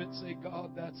 Receive it. Say,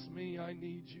 God, that's me. I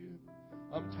need you.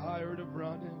 I'm tired of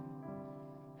running.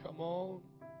 Come on.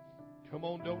 Come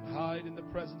on, don't hide in the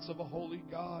presence of a holy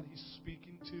God. He's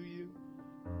speaking to you.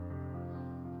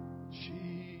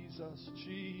 Jesus,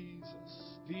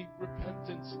 Jesus. Deep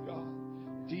repentance,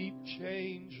 God. Deep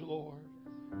change, Lord.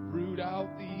 Root out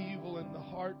the evil in the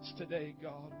hearts today,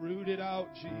 God. Root it out,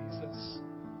 Jesus.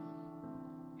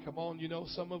 Come on, you know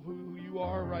some of who you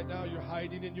are right now. You're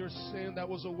hiding in your sin. That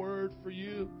was a word for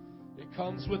you. It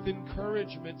comes with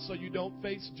encouragement so you don't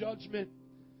face judgment.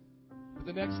 But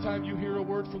the next time you hear a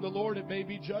word from the Lord, it may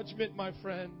be judgment, my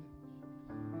friend.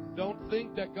 Don't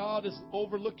think that God is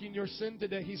overlooking your sin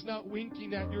today. He's not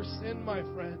winking at your sin, my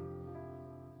friend.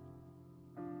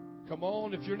 Come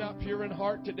on, if you're not pure in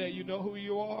heart today, you know who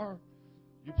you are.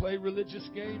 You play religious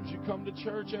games, you come to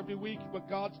church every week, but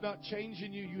God's not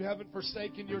changing you. You haven't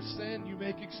forsaken your sin. You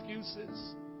make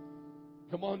excuses.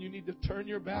 Come on, you need to turn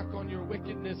your back on your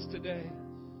wickedness today,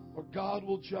 or God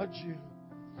will judge you.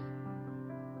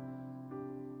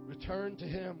 Return to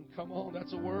Him. Come on,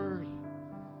 that's a word.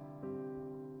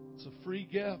 It's a free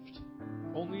gift.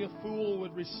 Only a fool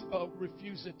would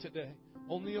refuse it today.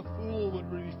 Only a fool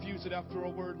would refuse it after a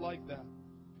word like that.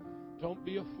 Don't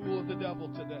be a fool of the devil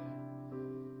today.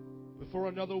 Before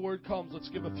another word comes, let's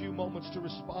give a few moments to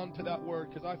respond to that word,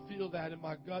 because I feel that in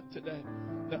my gut today,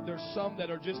 that there's some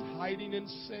that are just hiding in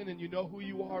sin, and you know who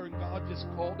you are, and God just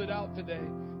called it out today.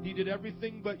 He did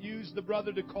everything but use the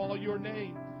brother to call your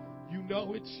name. You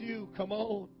know it's you. Come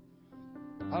on.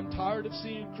 I'm tired of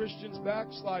seeing Christians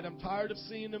backslide. I'm tired of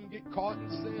seeing them get caught in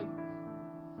sin.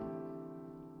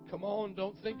 Come on,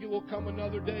 don't think it will come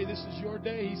another day. This is your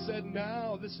day. He said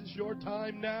now. This is your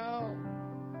time now.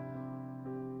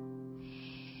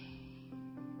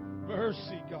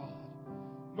 Mercy, God.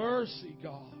 Mercy,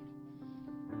 God.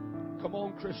 Come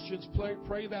on, Christians,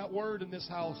 pray that word in this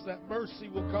house, that mercy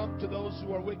will come to those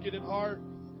who are wicked in heart.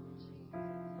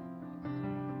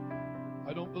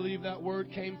 I don't believe that word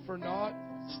came for naught.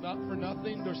 It's not for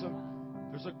nothing.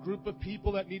 There's a group of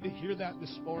people that need to hear that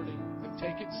this morning and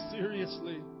take it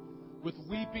seriously with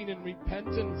weeping and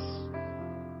repentance,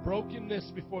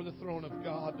 brokenness before the throne of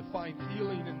God to find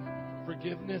healing and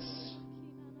forgiveness.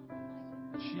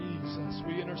 Jesus,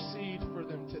 we intercede for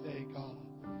them today, God.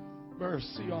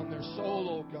 Mercy on their soul,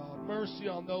 oh God. Mercy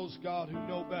on those, God, who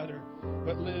know better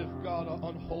but live, God, an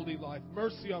unholy life.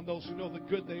 Mercy on those who know the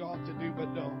good they ought to do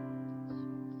but don't.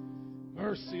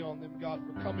 Mercy on them, God,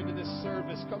 for coming to this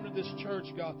service, coming to this church,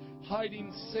 God,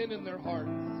 hiding sin in their heart.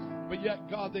 But yet,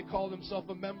 God, they call themselves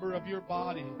a member of your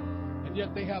body. And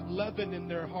yet they have leaven in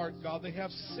their heart, God. They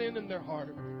have sin in their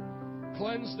heart.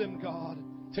 Cleanse them, God.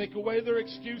 Take away their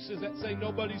excuses that say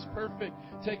nobody's perfect.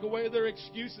 Take away their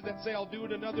excuses that say I'll do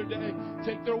it another day.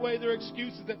 Take away their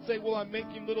excuses that say, well, I'm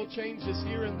making little changes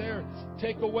here and there.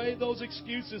 Take away those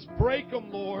excuses. Break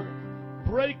them, Lord.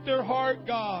 Break their heart,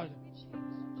 God.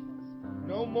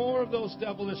 No more of those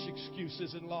devilish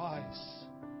excuses and lies.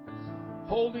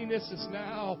 Holiness is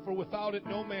now, for without it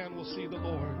no man will see the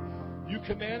Lord. You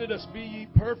commanded us, be ye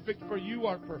perfect, for you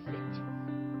are perfect.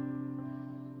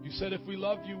 You said if we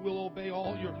love you, we'll obey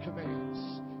all your commands.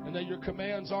 And that your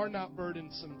commands are not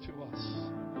burdensome to us,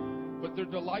 but they're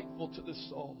delightful to the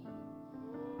soul.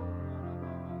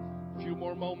 A few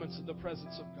more moments in the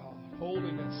presence of God.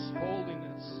 Holiness,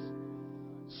 holiness.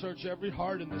 Search every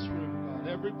heart in this room, God.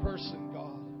 Every person,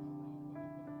 God.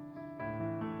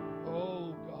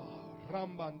 Oh, God.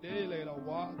 Rambandele la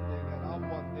wandele la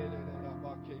wandele la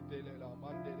baketele la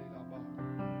mandele la ba.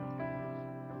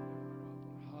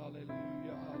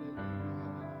 Hallelujah, hallelujah,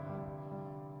 hallelujah.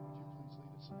 Would you please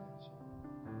lead us in that song?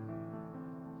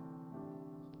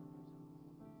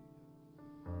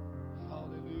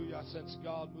 Hallelujah. I sense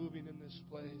God moving in this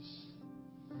place.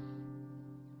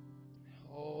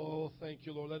 Oh, thank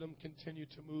you, Lord. Let Him continue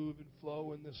to move and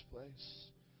flow in this place.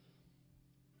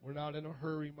 We're not in a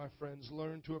hurry, my friends.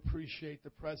 Learn to appreciate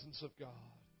the presence of God.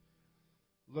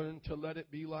 Learn to let it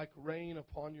be like rain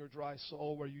upon your dry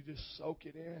soul where you just soak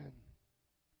it in.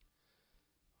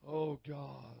 Oh,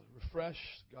 God. Refresh,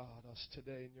 God, us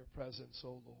today in your presence,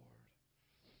 oh, Lord.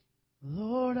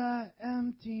 Lord, I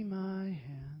empty my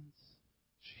hands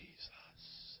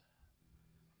Jesus.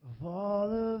 of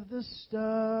all of the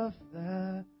stuff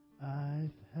that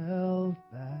I've held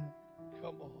back.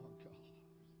 Come on, God.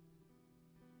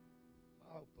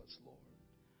 Help us, Lord.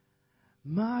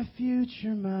 My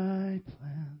future, my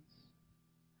plans,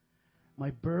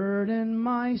 my burden,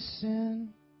 my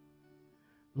sin,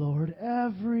 Lord,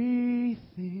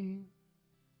 everything.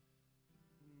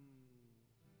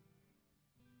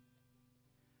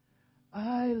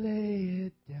 I lay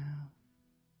it down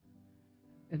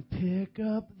and pick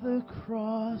up the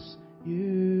cross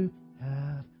you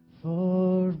have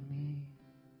for me.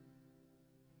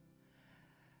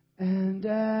 And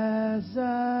as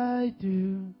I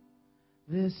do,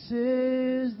 this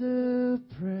is the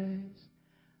praise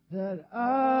that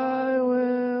I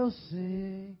will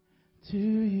sing to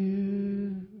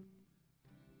you.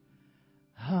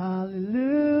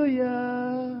 Hallelujah,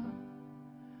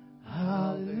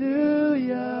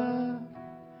 hallelujah,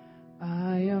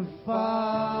 I am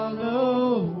following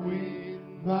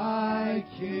my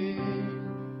King.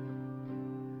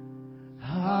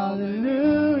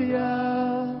 Hallelujah,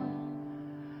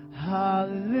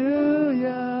 hallelujah,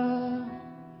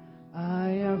 I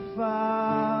am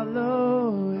following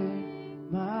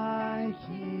my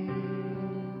King.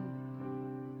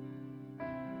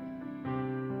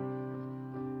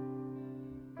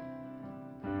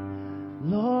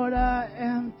 Lord, I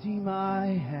empty my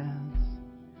hands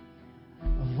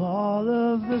of all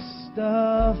of the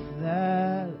stuff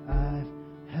that I've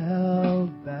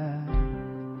held back.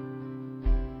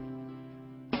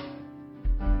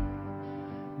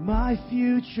 My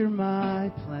future, my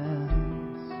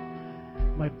plans,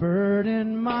 my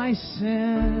burden, my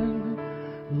sin,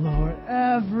 Lord,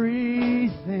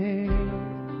 everything.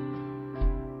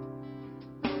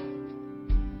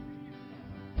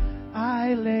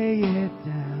 I lay it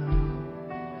down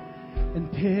and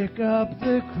pick up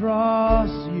the cross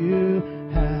you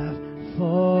have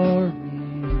for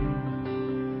me.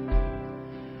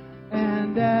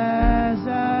 And as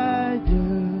I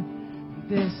do,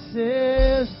 this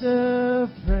is the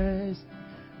praise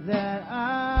that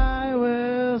I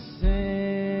will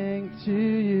sing to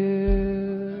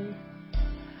you.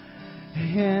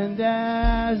 And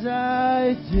as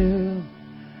I do,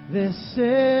 this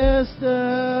is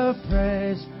the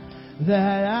praise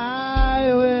that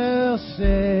I will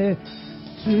sing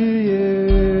to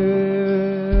you.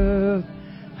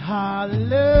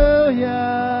 Hallelujah,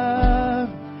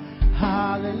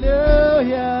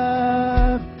 hallelujah,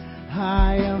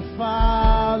 I am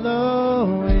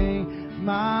following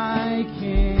my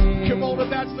King. Come on, if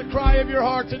that's the cry of your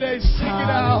heart today, sing it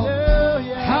out.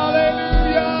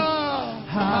 Hallelujah,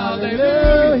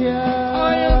 hallelujah,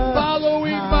 I am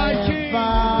following my King.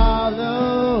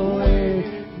 Following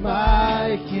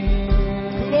my King.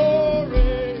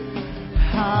 Glory.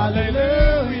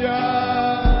 Hallelujah,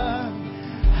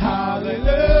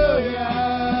 hallelujah,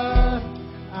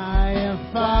 I am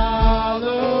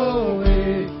following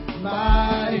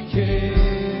my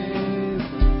King.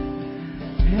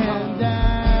 And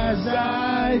as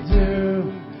I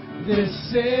do, this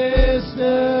is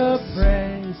the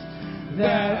praise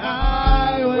that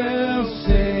I will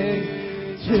sing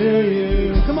to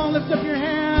you. Come on, lift up your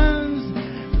hands.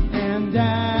 And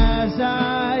as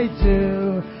I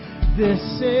do, this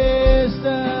is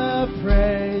the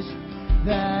praise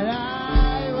that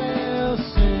I will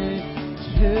sing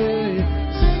to you.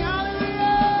 Sing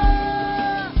hallelujah,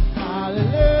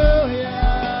 hallelujah,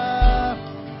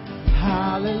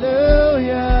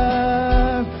 hallelujah,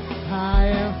 I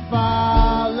am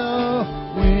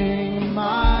following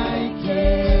my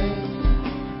King.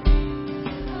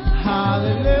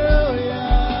 Hallelujah,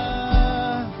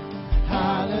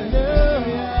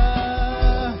 hallelujah,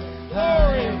 I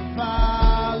am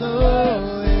following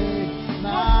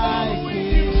my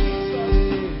King.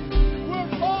 We're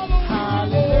following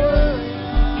Hallelujah,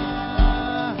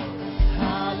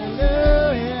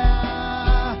 hallelujah,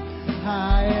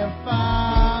 I am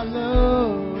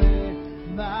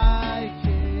following my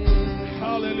King.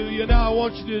 Hallelujah. Now I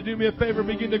want you to do me a favor,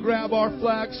 begin to grab our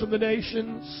flags from the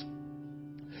nations.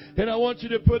 And I want you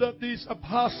to put up these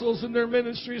apostles and their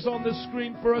ministries on the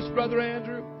screen for us, Brother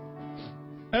Andrew.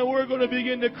 And we're going to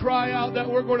begin to cry out that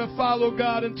we're going to follow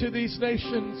God into these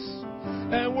nations.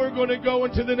 And we're going to go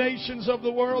into the nations of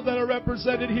the world that are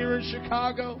represented here in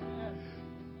Chicago.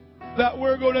 That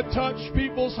we're going to touch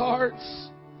people's hearts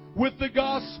with the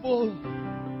gospel.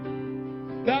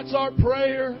 That's our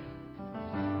prayer.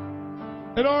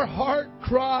 And our heart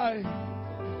cry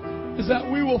is that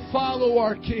we will follow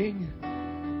our King.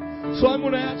 So I'm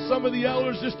going to ask some of the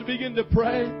elders just to begin to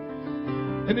pray.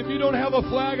 And if you don't have a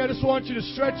flag, I just want you to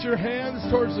stretch your hands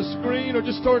towards the screen or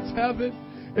just towards heaven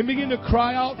and begin to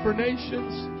cry out for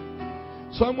nations.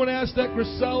 So I'm going to ask that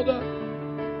Griselda,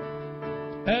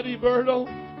 Eddie Berto,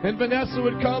 and Vanessa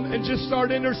would come and just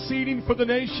start interceding for the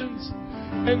nations.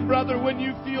 And brother, when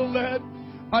you feel led,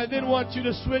 I then want you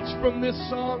to switch from this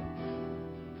song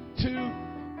to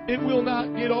It Will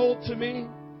Not Get Old to Me,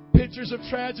 Pictures of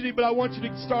Tragedy, but I want you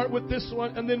to start with this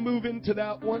one and then move into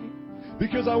that one.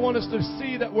 because I want us to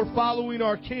see that we're following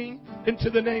our King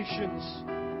into the nations.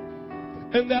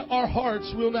 And that our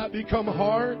hearts will not become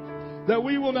hard. That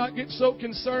we will not get so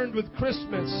concerned with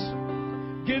Christmas,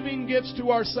 giving gifts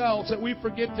to ourselves, that we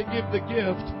forget to give the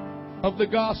gift of the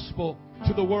gospel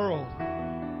to the world.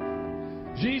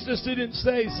 Jesus didn't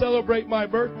say, celebrate my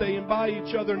birthday and buy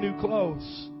each other new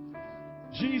clothes.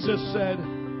 Jesus said,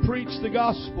 preach the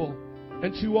gospel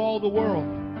into all the world,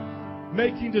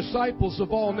 making disciples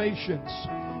of all nations,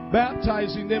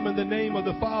 baptizing them in the name of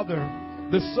the Father,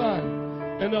 the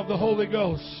Son, and of the Holy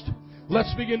Ghost.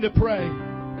 Let's begin to pray.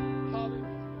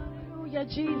 Hallelujah,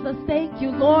 Jesus. Thank you,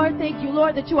 Lord. Thank you,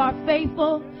 Lord, that you are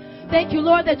faithful. Thank you,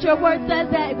 Lord, that your word says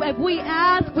that if we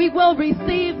ask, we will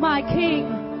receive, my King.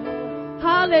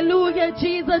 Hallelujah,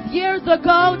 Jesus. Years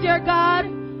ago, dear God,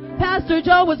 Pastor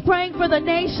Joe was praying for the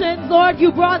nations. Lord,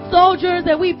 you brought soldiers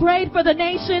and we prayed for the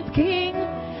nations, King.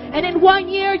 And in 1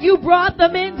 year, you brought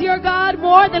them in, dear God,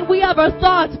 more than we ever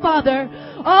thought, Father.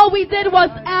 All we did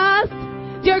was ask,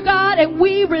 dear God, and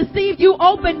we received. You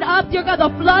opened up, dear God,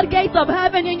 the floodgates of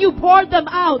heaven and you poured them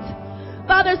out.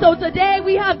 Father, so today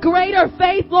we have greater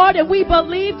faith, Lord, and we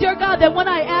believe, dear God, that when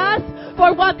I ask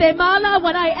for Guatemala,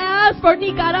 when I ask for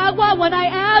Nicaragua, when I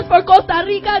ask for Costa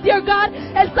Rica, dear God,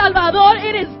 El Salvador,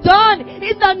 it is done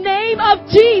in the name of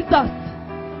Jesus.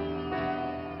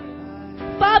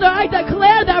 Father, I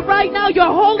declare that right now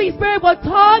your Holy Spirit will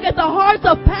tug at the hearts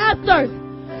of pastors.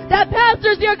 That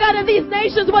pastors, dear God, in these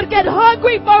nations would get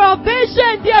hungry for a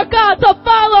vision, dear God, to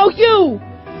follow you.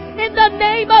 In the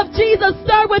name of Jesus,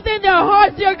 stir within their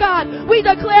hearts, dear God. We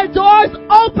declare doors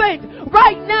open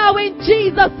right now in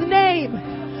Jesus' name.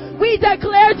 We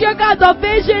declare, dear God, the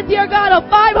vision, dear God, of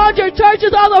 500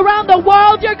 churches all around the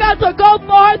world, dear God, to go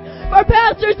forth for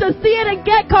pastors to see it and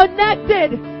get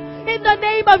connected. In the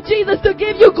name of Jesus, to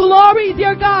give you glory,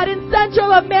 dear God, in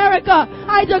Central America.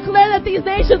 I declare that these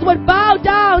nations would bow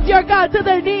down, dear God, to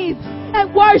their knees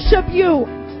and worship you.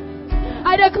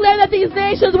 I declare that these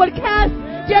nations would cast,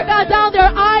 dear God, down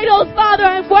their idols, Father,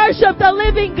 and worship the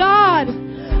living God.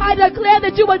 I declare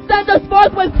that you would send us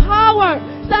forth with power,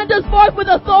 send us forth with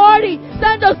authority,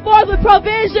 send us forth with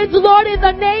provisions, Lord, in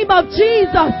the name of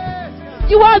Jesus.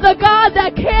 You are the God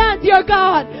that can, dear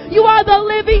God. You are the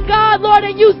living God, Lord,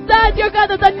 and you said, dear God,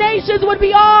 that the nations would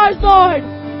be ours, Lord.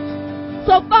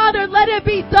 So, Father, let it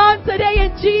be done today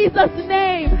in Jesus'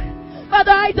 name.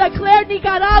 Father, I declare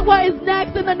Nicaragua is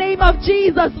next in the name of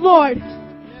Jesus, Lord.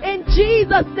 In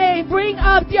Jesus' name, bring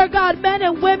up, dear God, men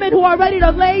and women who are ready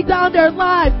to lay down their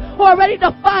lives, who are ready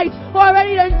to fight, who are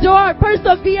ready to endure,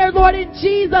 persevere, Lord, in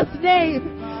Jesus'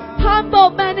 name.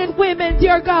 Humble men and women,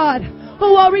 dear God,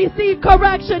 who will receive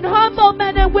correction. Humble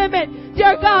men and women,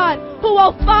 dear God, who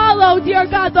will follow, dear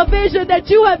God, the vision that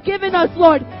you have given us,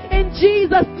 Lord, in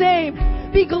Jesus' name.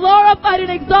 Be glorified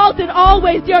and exalted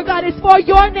always, dear God. It's for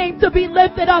your name to be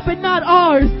lifted up and not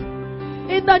ours.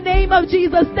 In the name of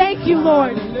Jesus, thank you,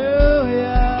 Lord. Hallelujah.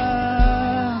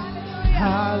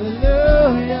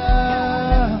 Hallelujah.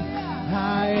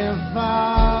 I am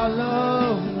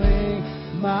following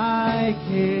my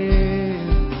King.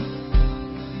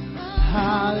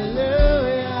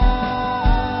 Hallelujah.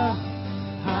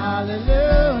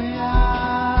 Hallelujah.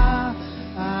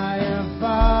 I am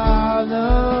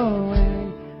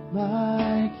following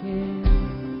my King.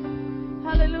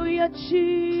 Hallelujah,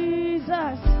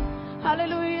 Jesus.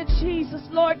 Hallelujah, Jesus.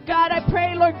 Lord God, I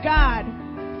pray, Lord God,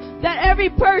 that every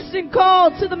person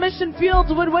called to the mission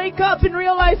fields would wake up and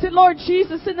realize that, Lord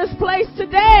Jesus, in this place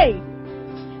today,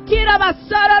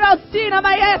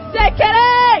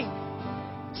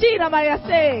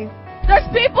 there's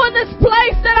people in this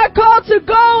place that are called to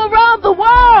go around the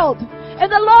world,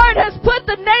 and the Lord has put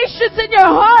the nations in your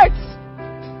hearts.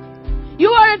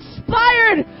 You are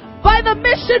inspired by the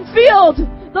mission field.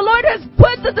 The Lord has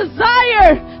put the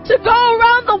desire to go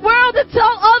around the world and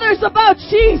tell others about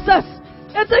Jesus.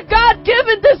 It's a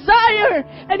God-given desire.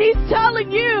 And He's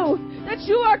telling you that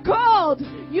you are called.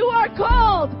 You are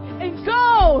called. And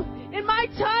go. In my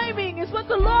timing is what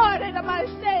the Lord and I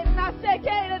say.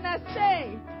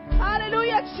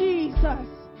 Hallelujah, Jesus.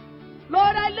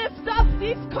 Lord, I lift up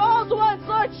these called ones,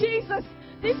 Lord Jesus.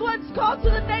 These ones called to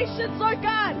the nations, Lord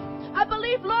God. I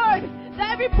believe, Lord,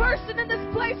 that every person in this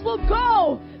place will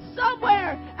go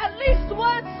somewhere, at least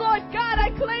once, Lord God. I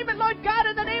claim it, Lord God,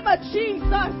 in the name of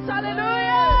Jesus.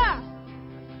 Hallelujah.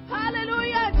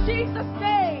 Hallelujah, in Jesus'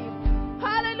 name.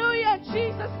 Hallelujah, in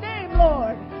Jesus' name,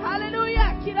 Lord.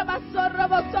 Hallelujah.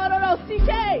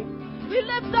 We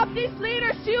lift up these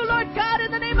leaders to you, Lord God,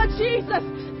 in the name of Jesus.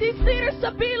 These leaders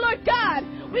to be, Lord God.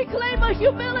 We claim a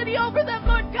humility over them,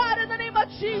 Lord God, in the name of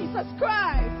Jesus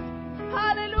Christ.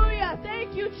 Hallelujah.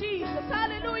 Thank you, Jesus.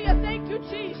 Hallelujah. Thank you,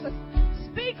 Jesus.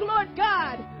 Speak, Lord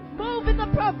God. Move in the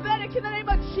prophetic in the name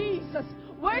of Jesus.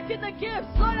 Work in the gifts.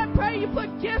 Lord, I pray you put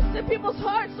gifts in people's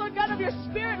hearts, Lord God, of your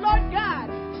spirit, Lord God.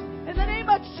 In the name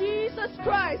of Jesus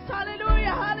Christ.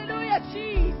 Hallelujah. Hallelujah,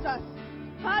 Jesus.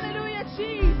 Hallelujah,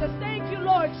 Jesus. Thank you,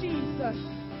 Lord Jesus.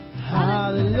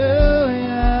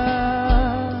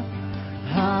 Hallelujah.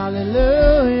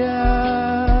 Hallelujah.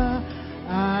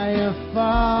 I am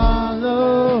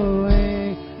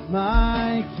following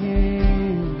my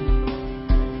King.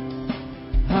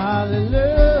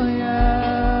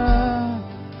 Hallelujah.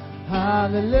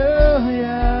 Hallelujah.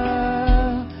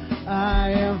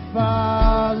 I am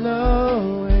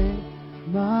following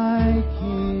my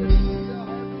King.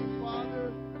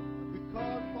 Father, we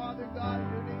call, Father God, in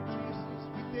your name, Jesus.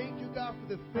 We thank you, God, for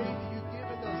the faith that you've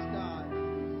given us, God.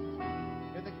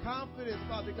 And the confidence,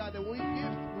 Father God, that when we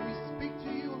speak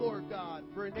to you, Lord God,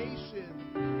 for a nation,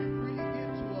 you freely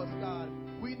give to us, God.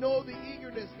 We know the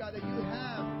eagerness, God, that you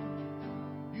have.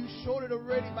 You showed it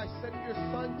already by sending your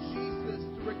Son, Jesus,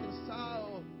 to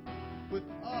reconcile with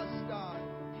us, God.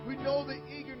 We know the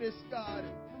eagerness, God,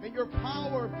 and your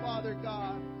power, Father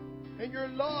God, and your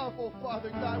love, oh Father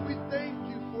God. We thank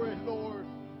you for it, Lord.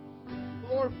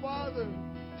 Lord, Father,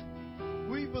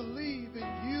 we believe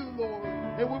in you, Lord,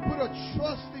 and we put our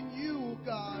trust in you,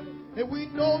 God. And we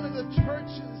know that the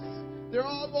churches, they're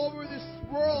all over this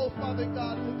world, Father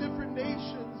God, in the different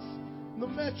nations, in the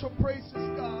metro places,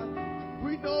 God.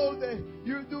 We know that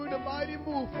you're doing a mighty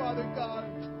move, Father God.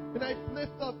 And I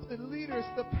lift up the leaders,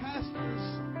 the pastors.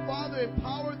 Father,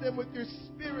 empower them with your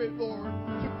spirit, Lord,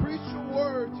 to preach your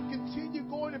word, to continue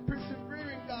going and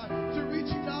persevering, God, to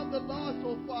reaching out the lost,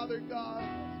 oh Father God.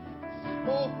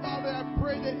 Oh Father, I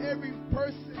pray that every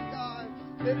person, God,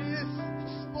 that is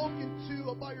spoken to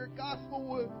about your gospel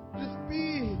would just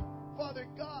be, Father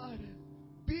God,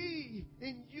 be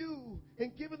in you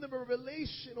and giving them a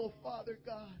revelation, oh Father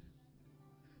God.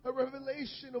 A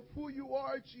revelation of who you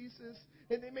are, Jesus,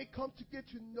 and they may come to get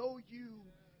to know you.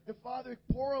 And Father,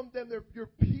 pour on them your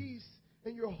peace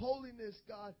and your holiness,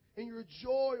 God, and your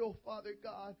joy, oh Father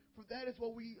God, for that is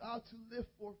what we ought to live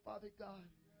for, Father God.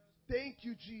 Thank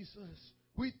you, Jesus.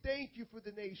 We thank you for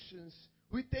the nations.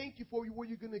 We thank you for what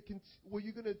you're going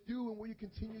to do and what you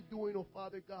continue doing, oh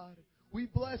Father God. We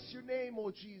bless your name, oh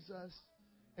Jesus.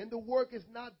 And the work is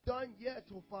not done yet,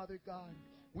 oh Father God.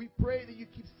 We pray that you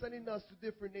keep sending us to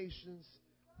different nations.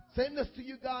 Send us to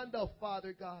Uganda,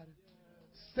 Father God.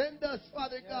 Send us,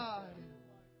 Father God.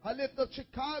 I lift up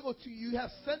Chicago to you. You have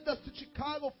sent us to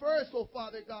Chicago first, oh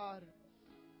Father God.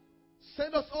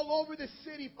 Send us all over the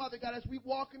city, Father God, as we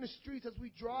walk in the streets, as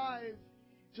we drive.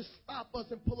 Just stop us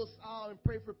and pull us out and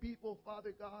pray for people,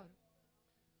 Father God.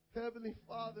 Heavenly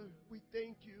Father, we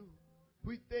thank you.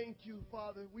 We thank you,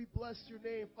 Father. We bless your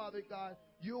name, Father God.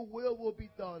 Your will be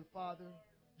done, Father.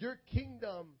 Your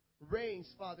kingdom reigns,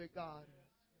 Father God.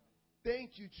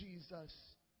 Thank you, Jesus.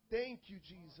 Thank you,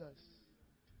 Jesus.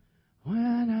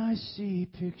 When I see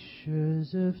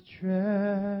pictures of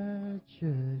tragedy,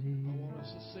 I want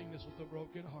us to sing this with a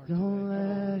broken heart. don't today.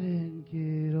 let it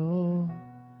get old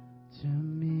to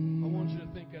me. I want you to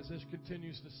think as this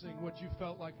continues to sing what you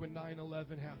felt like when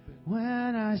 9/11 happened.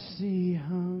 When I see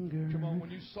hunger, Come on, when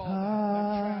you saw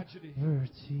that tragedy.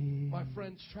 poverty, My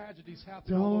friends, tragedies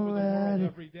happen all over don't the let world it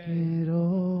every day. get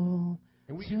old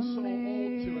And we to get so old to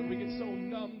me. it. We get so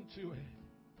numb to it.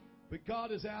 But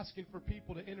God is asking for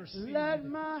people to intercede. Let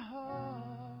my heart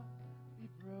be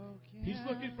broken. He's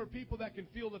looking for people that can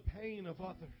feel the pain of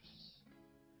others.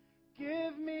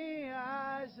 Give me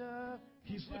eyes of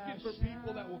He's looking for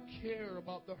people that will care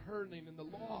about the hurting and the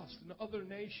lost and the other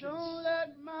nations. Don't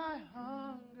let my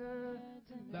hunger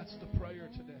That's the prayer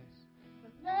today.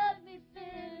 let me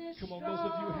finish. Come on, those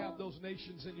of you who have those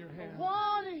nations in your I hands.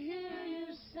 want to hear you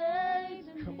say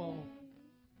to Come me, on.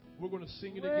 We're going to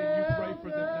sing it again. You pray for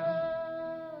them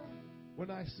now. When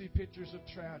I see pictures of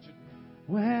tragedy,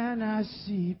 when I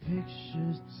see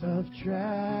pictures of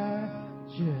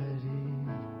tragedy,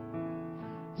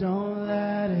 don't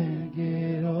let it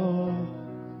get old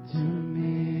to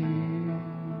me.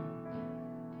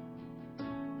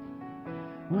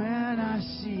 When I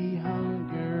see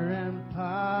hunger and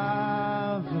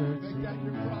poverty, make that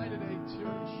your cry today,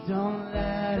 church. don't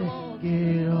let Come it on.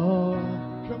 get old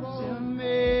Come to on. me.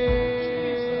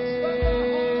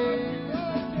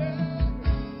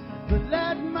 But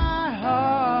let my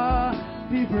heart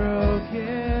be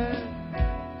broken.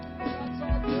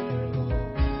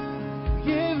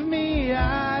 Give me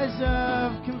eyes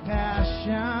of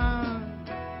compassion.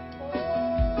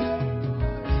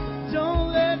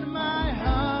 Don't let my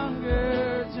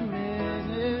hunger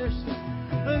diminish.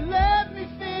 Let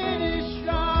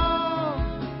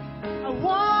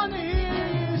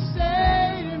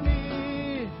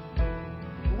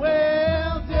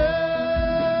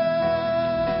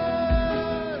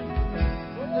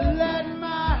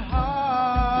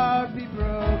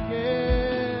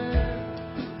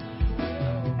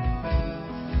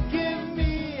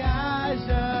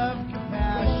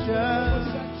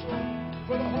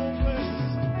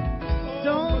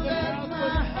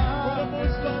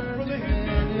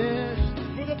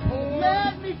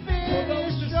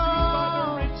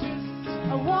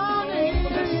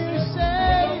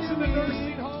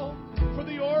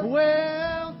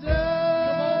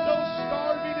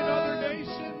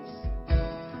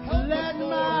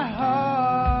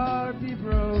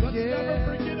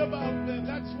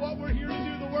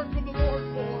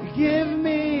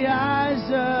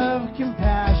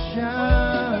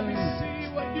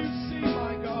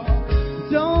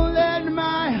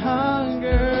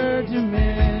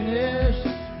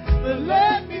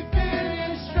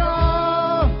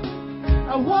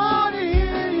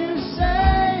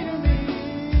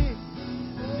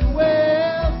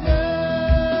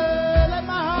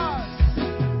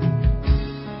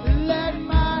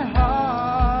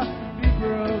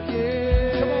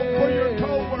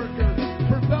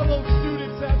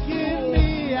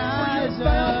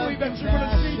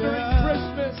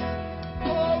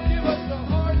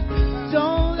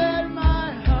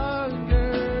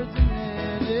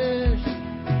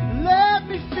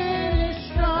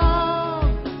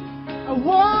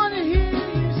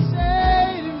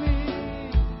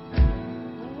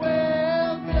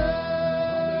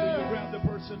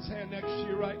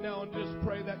right now and just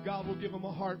pray that God will give them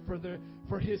a heart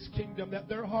for His kingdom, that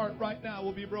their heart right now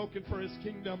will be broken for His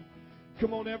kingdom.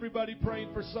 Come on, everybody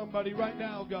praying for somebody right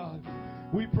now, God.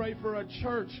 We pray for a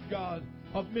church, God,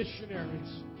 of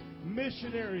missionaries.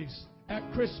 Missionaries at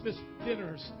Christmas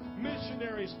dinners.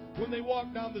 Missionaries, when they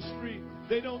walk down the street,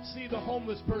 they don't see the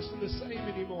homeless person the same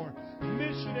anymore.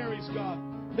 Missionaries, God,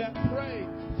 that pray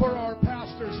for our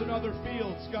pastors in other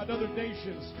fields, God, other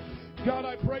nations. God,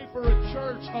 I pray for a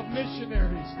church of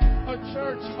missionaries, a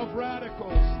church of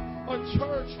radicals, a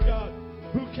church, God,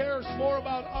 who cares more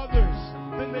about others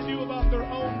than they do about their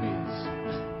own needs.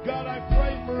 God, I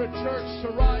pray for a church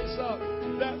to rise up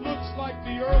that looks like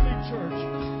the early church,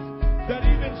 that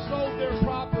even sold their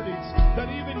properties,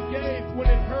 that even gave when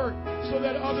it hurt so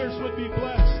that others would be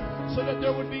blessed, so that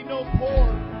there would be no poor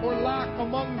or lack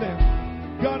among them.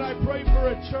 God, I pray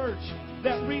for a church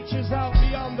that reaches out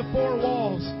beyond the four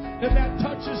walls and that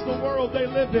touches the world they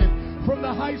live in, from the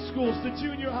high schools to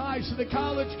junior highs to the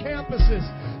college campuses,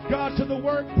 God, to the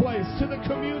workplace, to the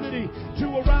community,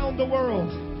 to around the world.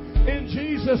 In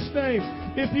Jesus' name.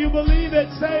 If you believe it,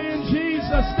 say in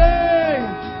Jesus' name.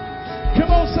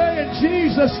 Come on, say in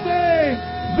Jesus' name.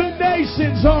 The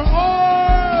nations are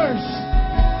ours.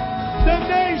 The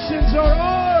nations are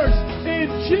ours. In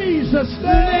Jesus' name.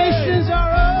 The nations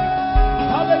are ours.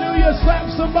 Hallelujah. Slap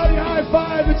somebody high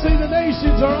five and say the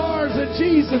nations are ours in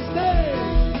Jesus' name.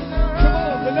 Come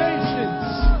on, the nations.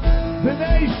 The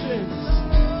nations.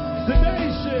 The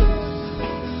nations.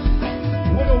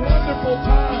 What a wonderful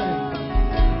time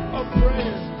of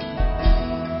prayer.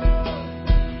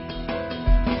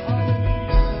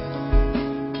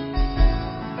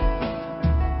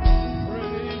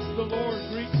 Praise the Lord.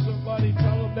 Greet somebody.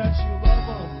 Tell them that you love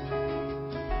them.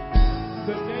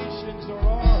 The nations are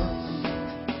ours.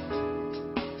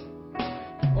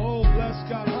 Oh, bless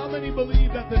God. How many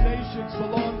believe that the nations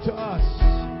belong to us?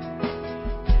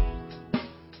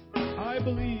 I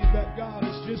believe that God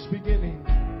is just beginning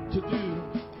to do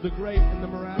the great and the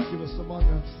miraculous among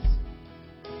us.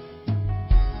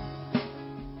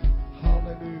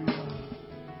 Hallelujah.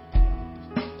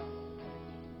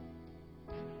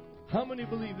 How many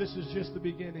believe this is just the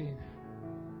beginning?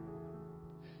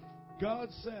 God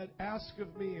said, ask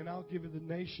of me and I'll give you the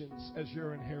nations as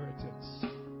your inheritance.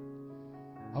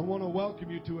 I want to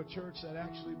welcome you to a church that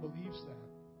actually believes that.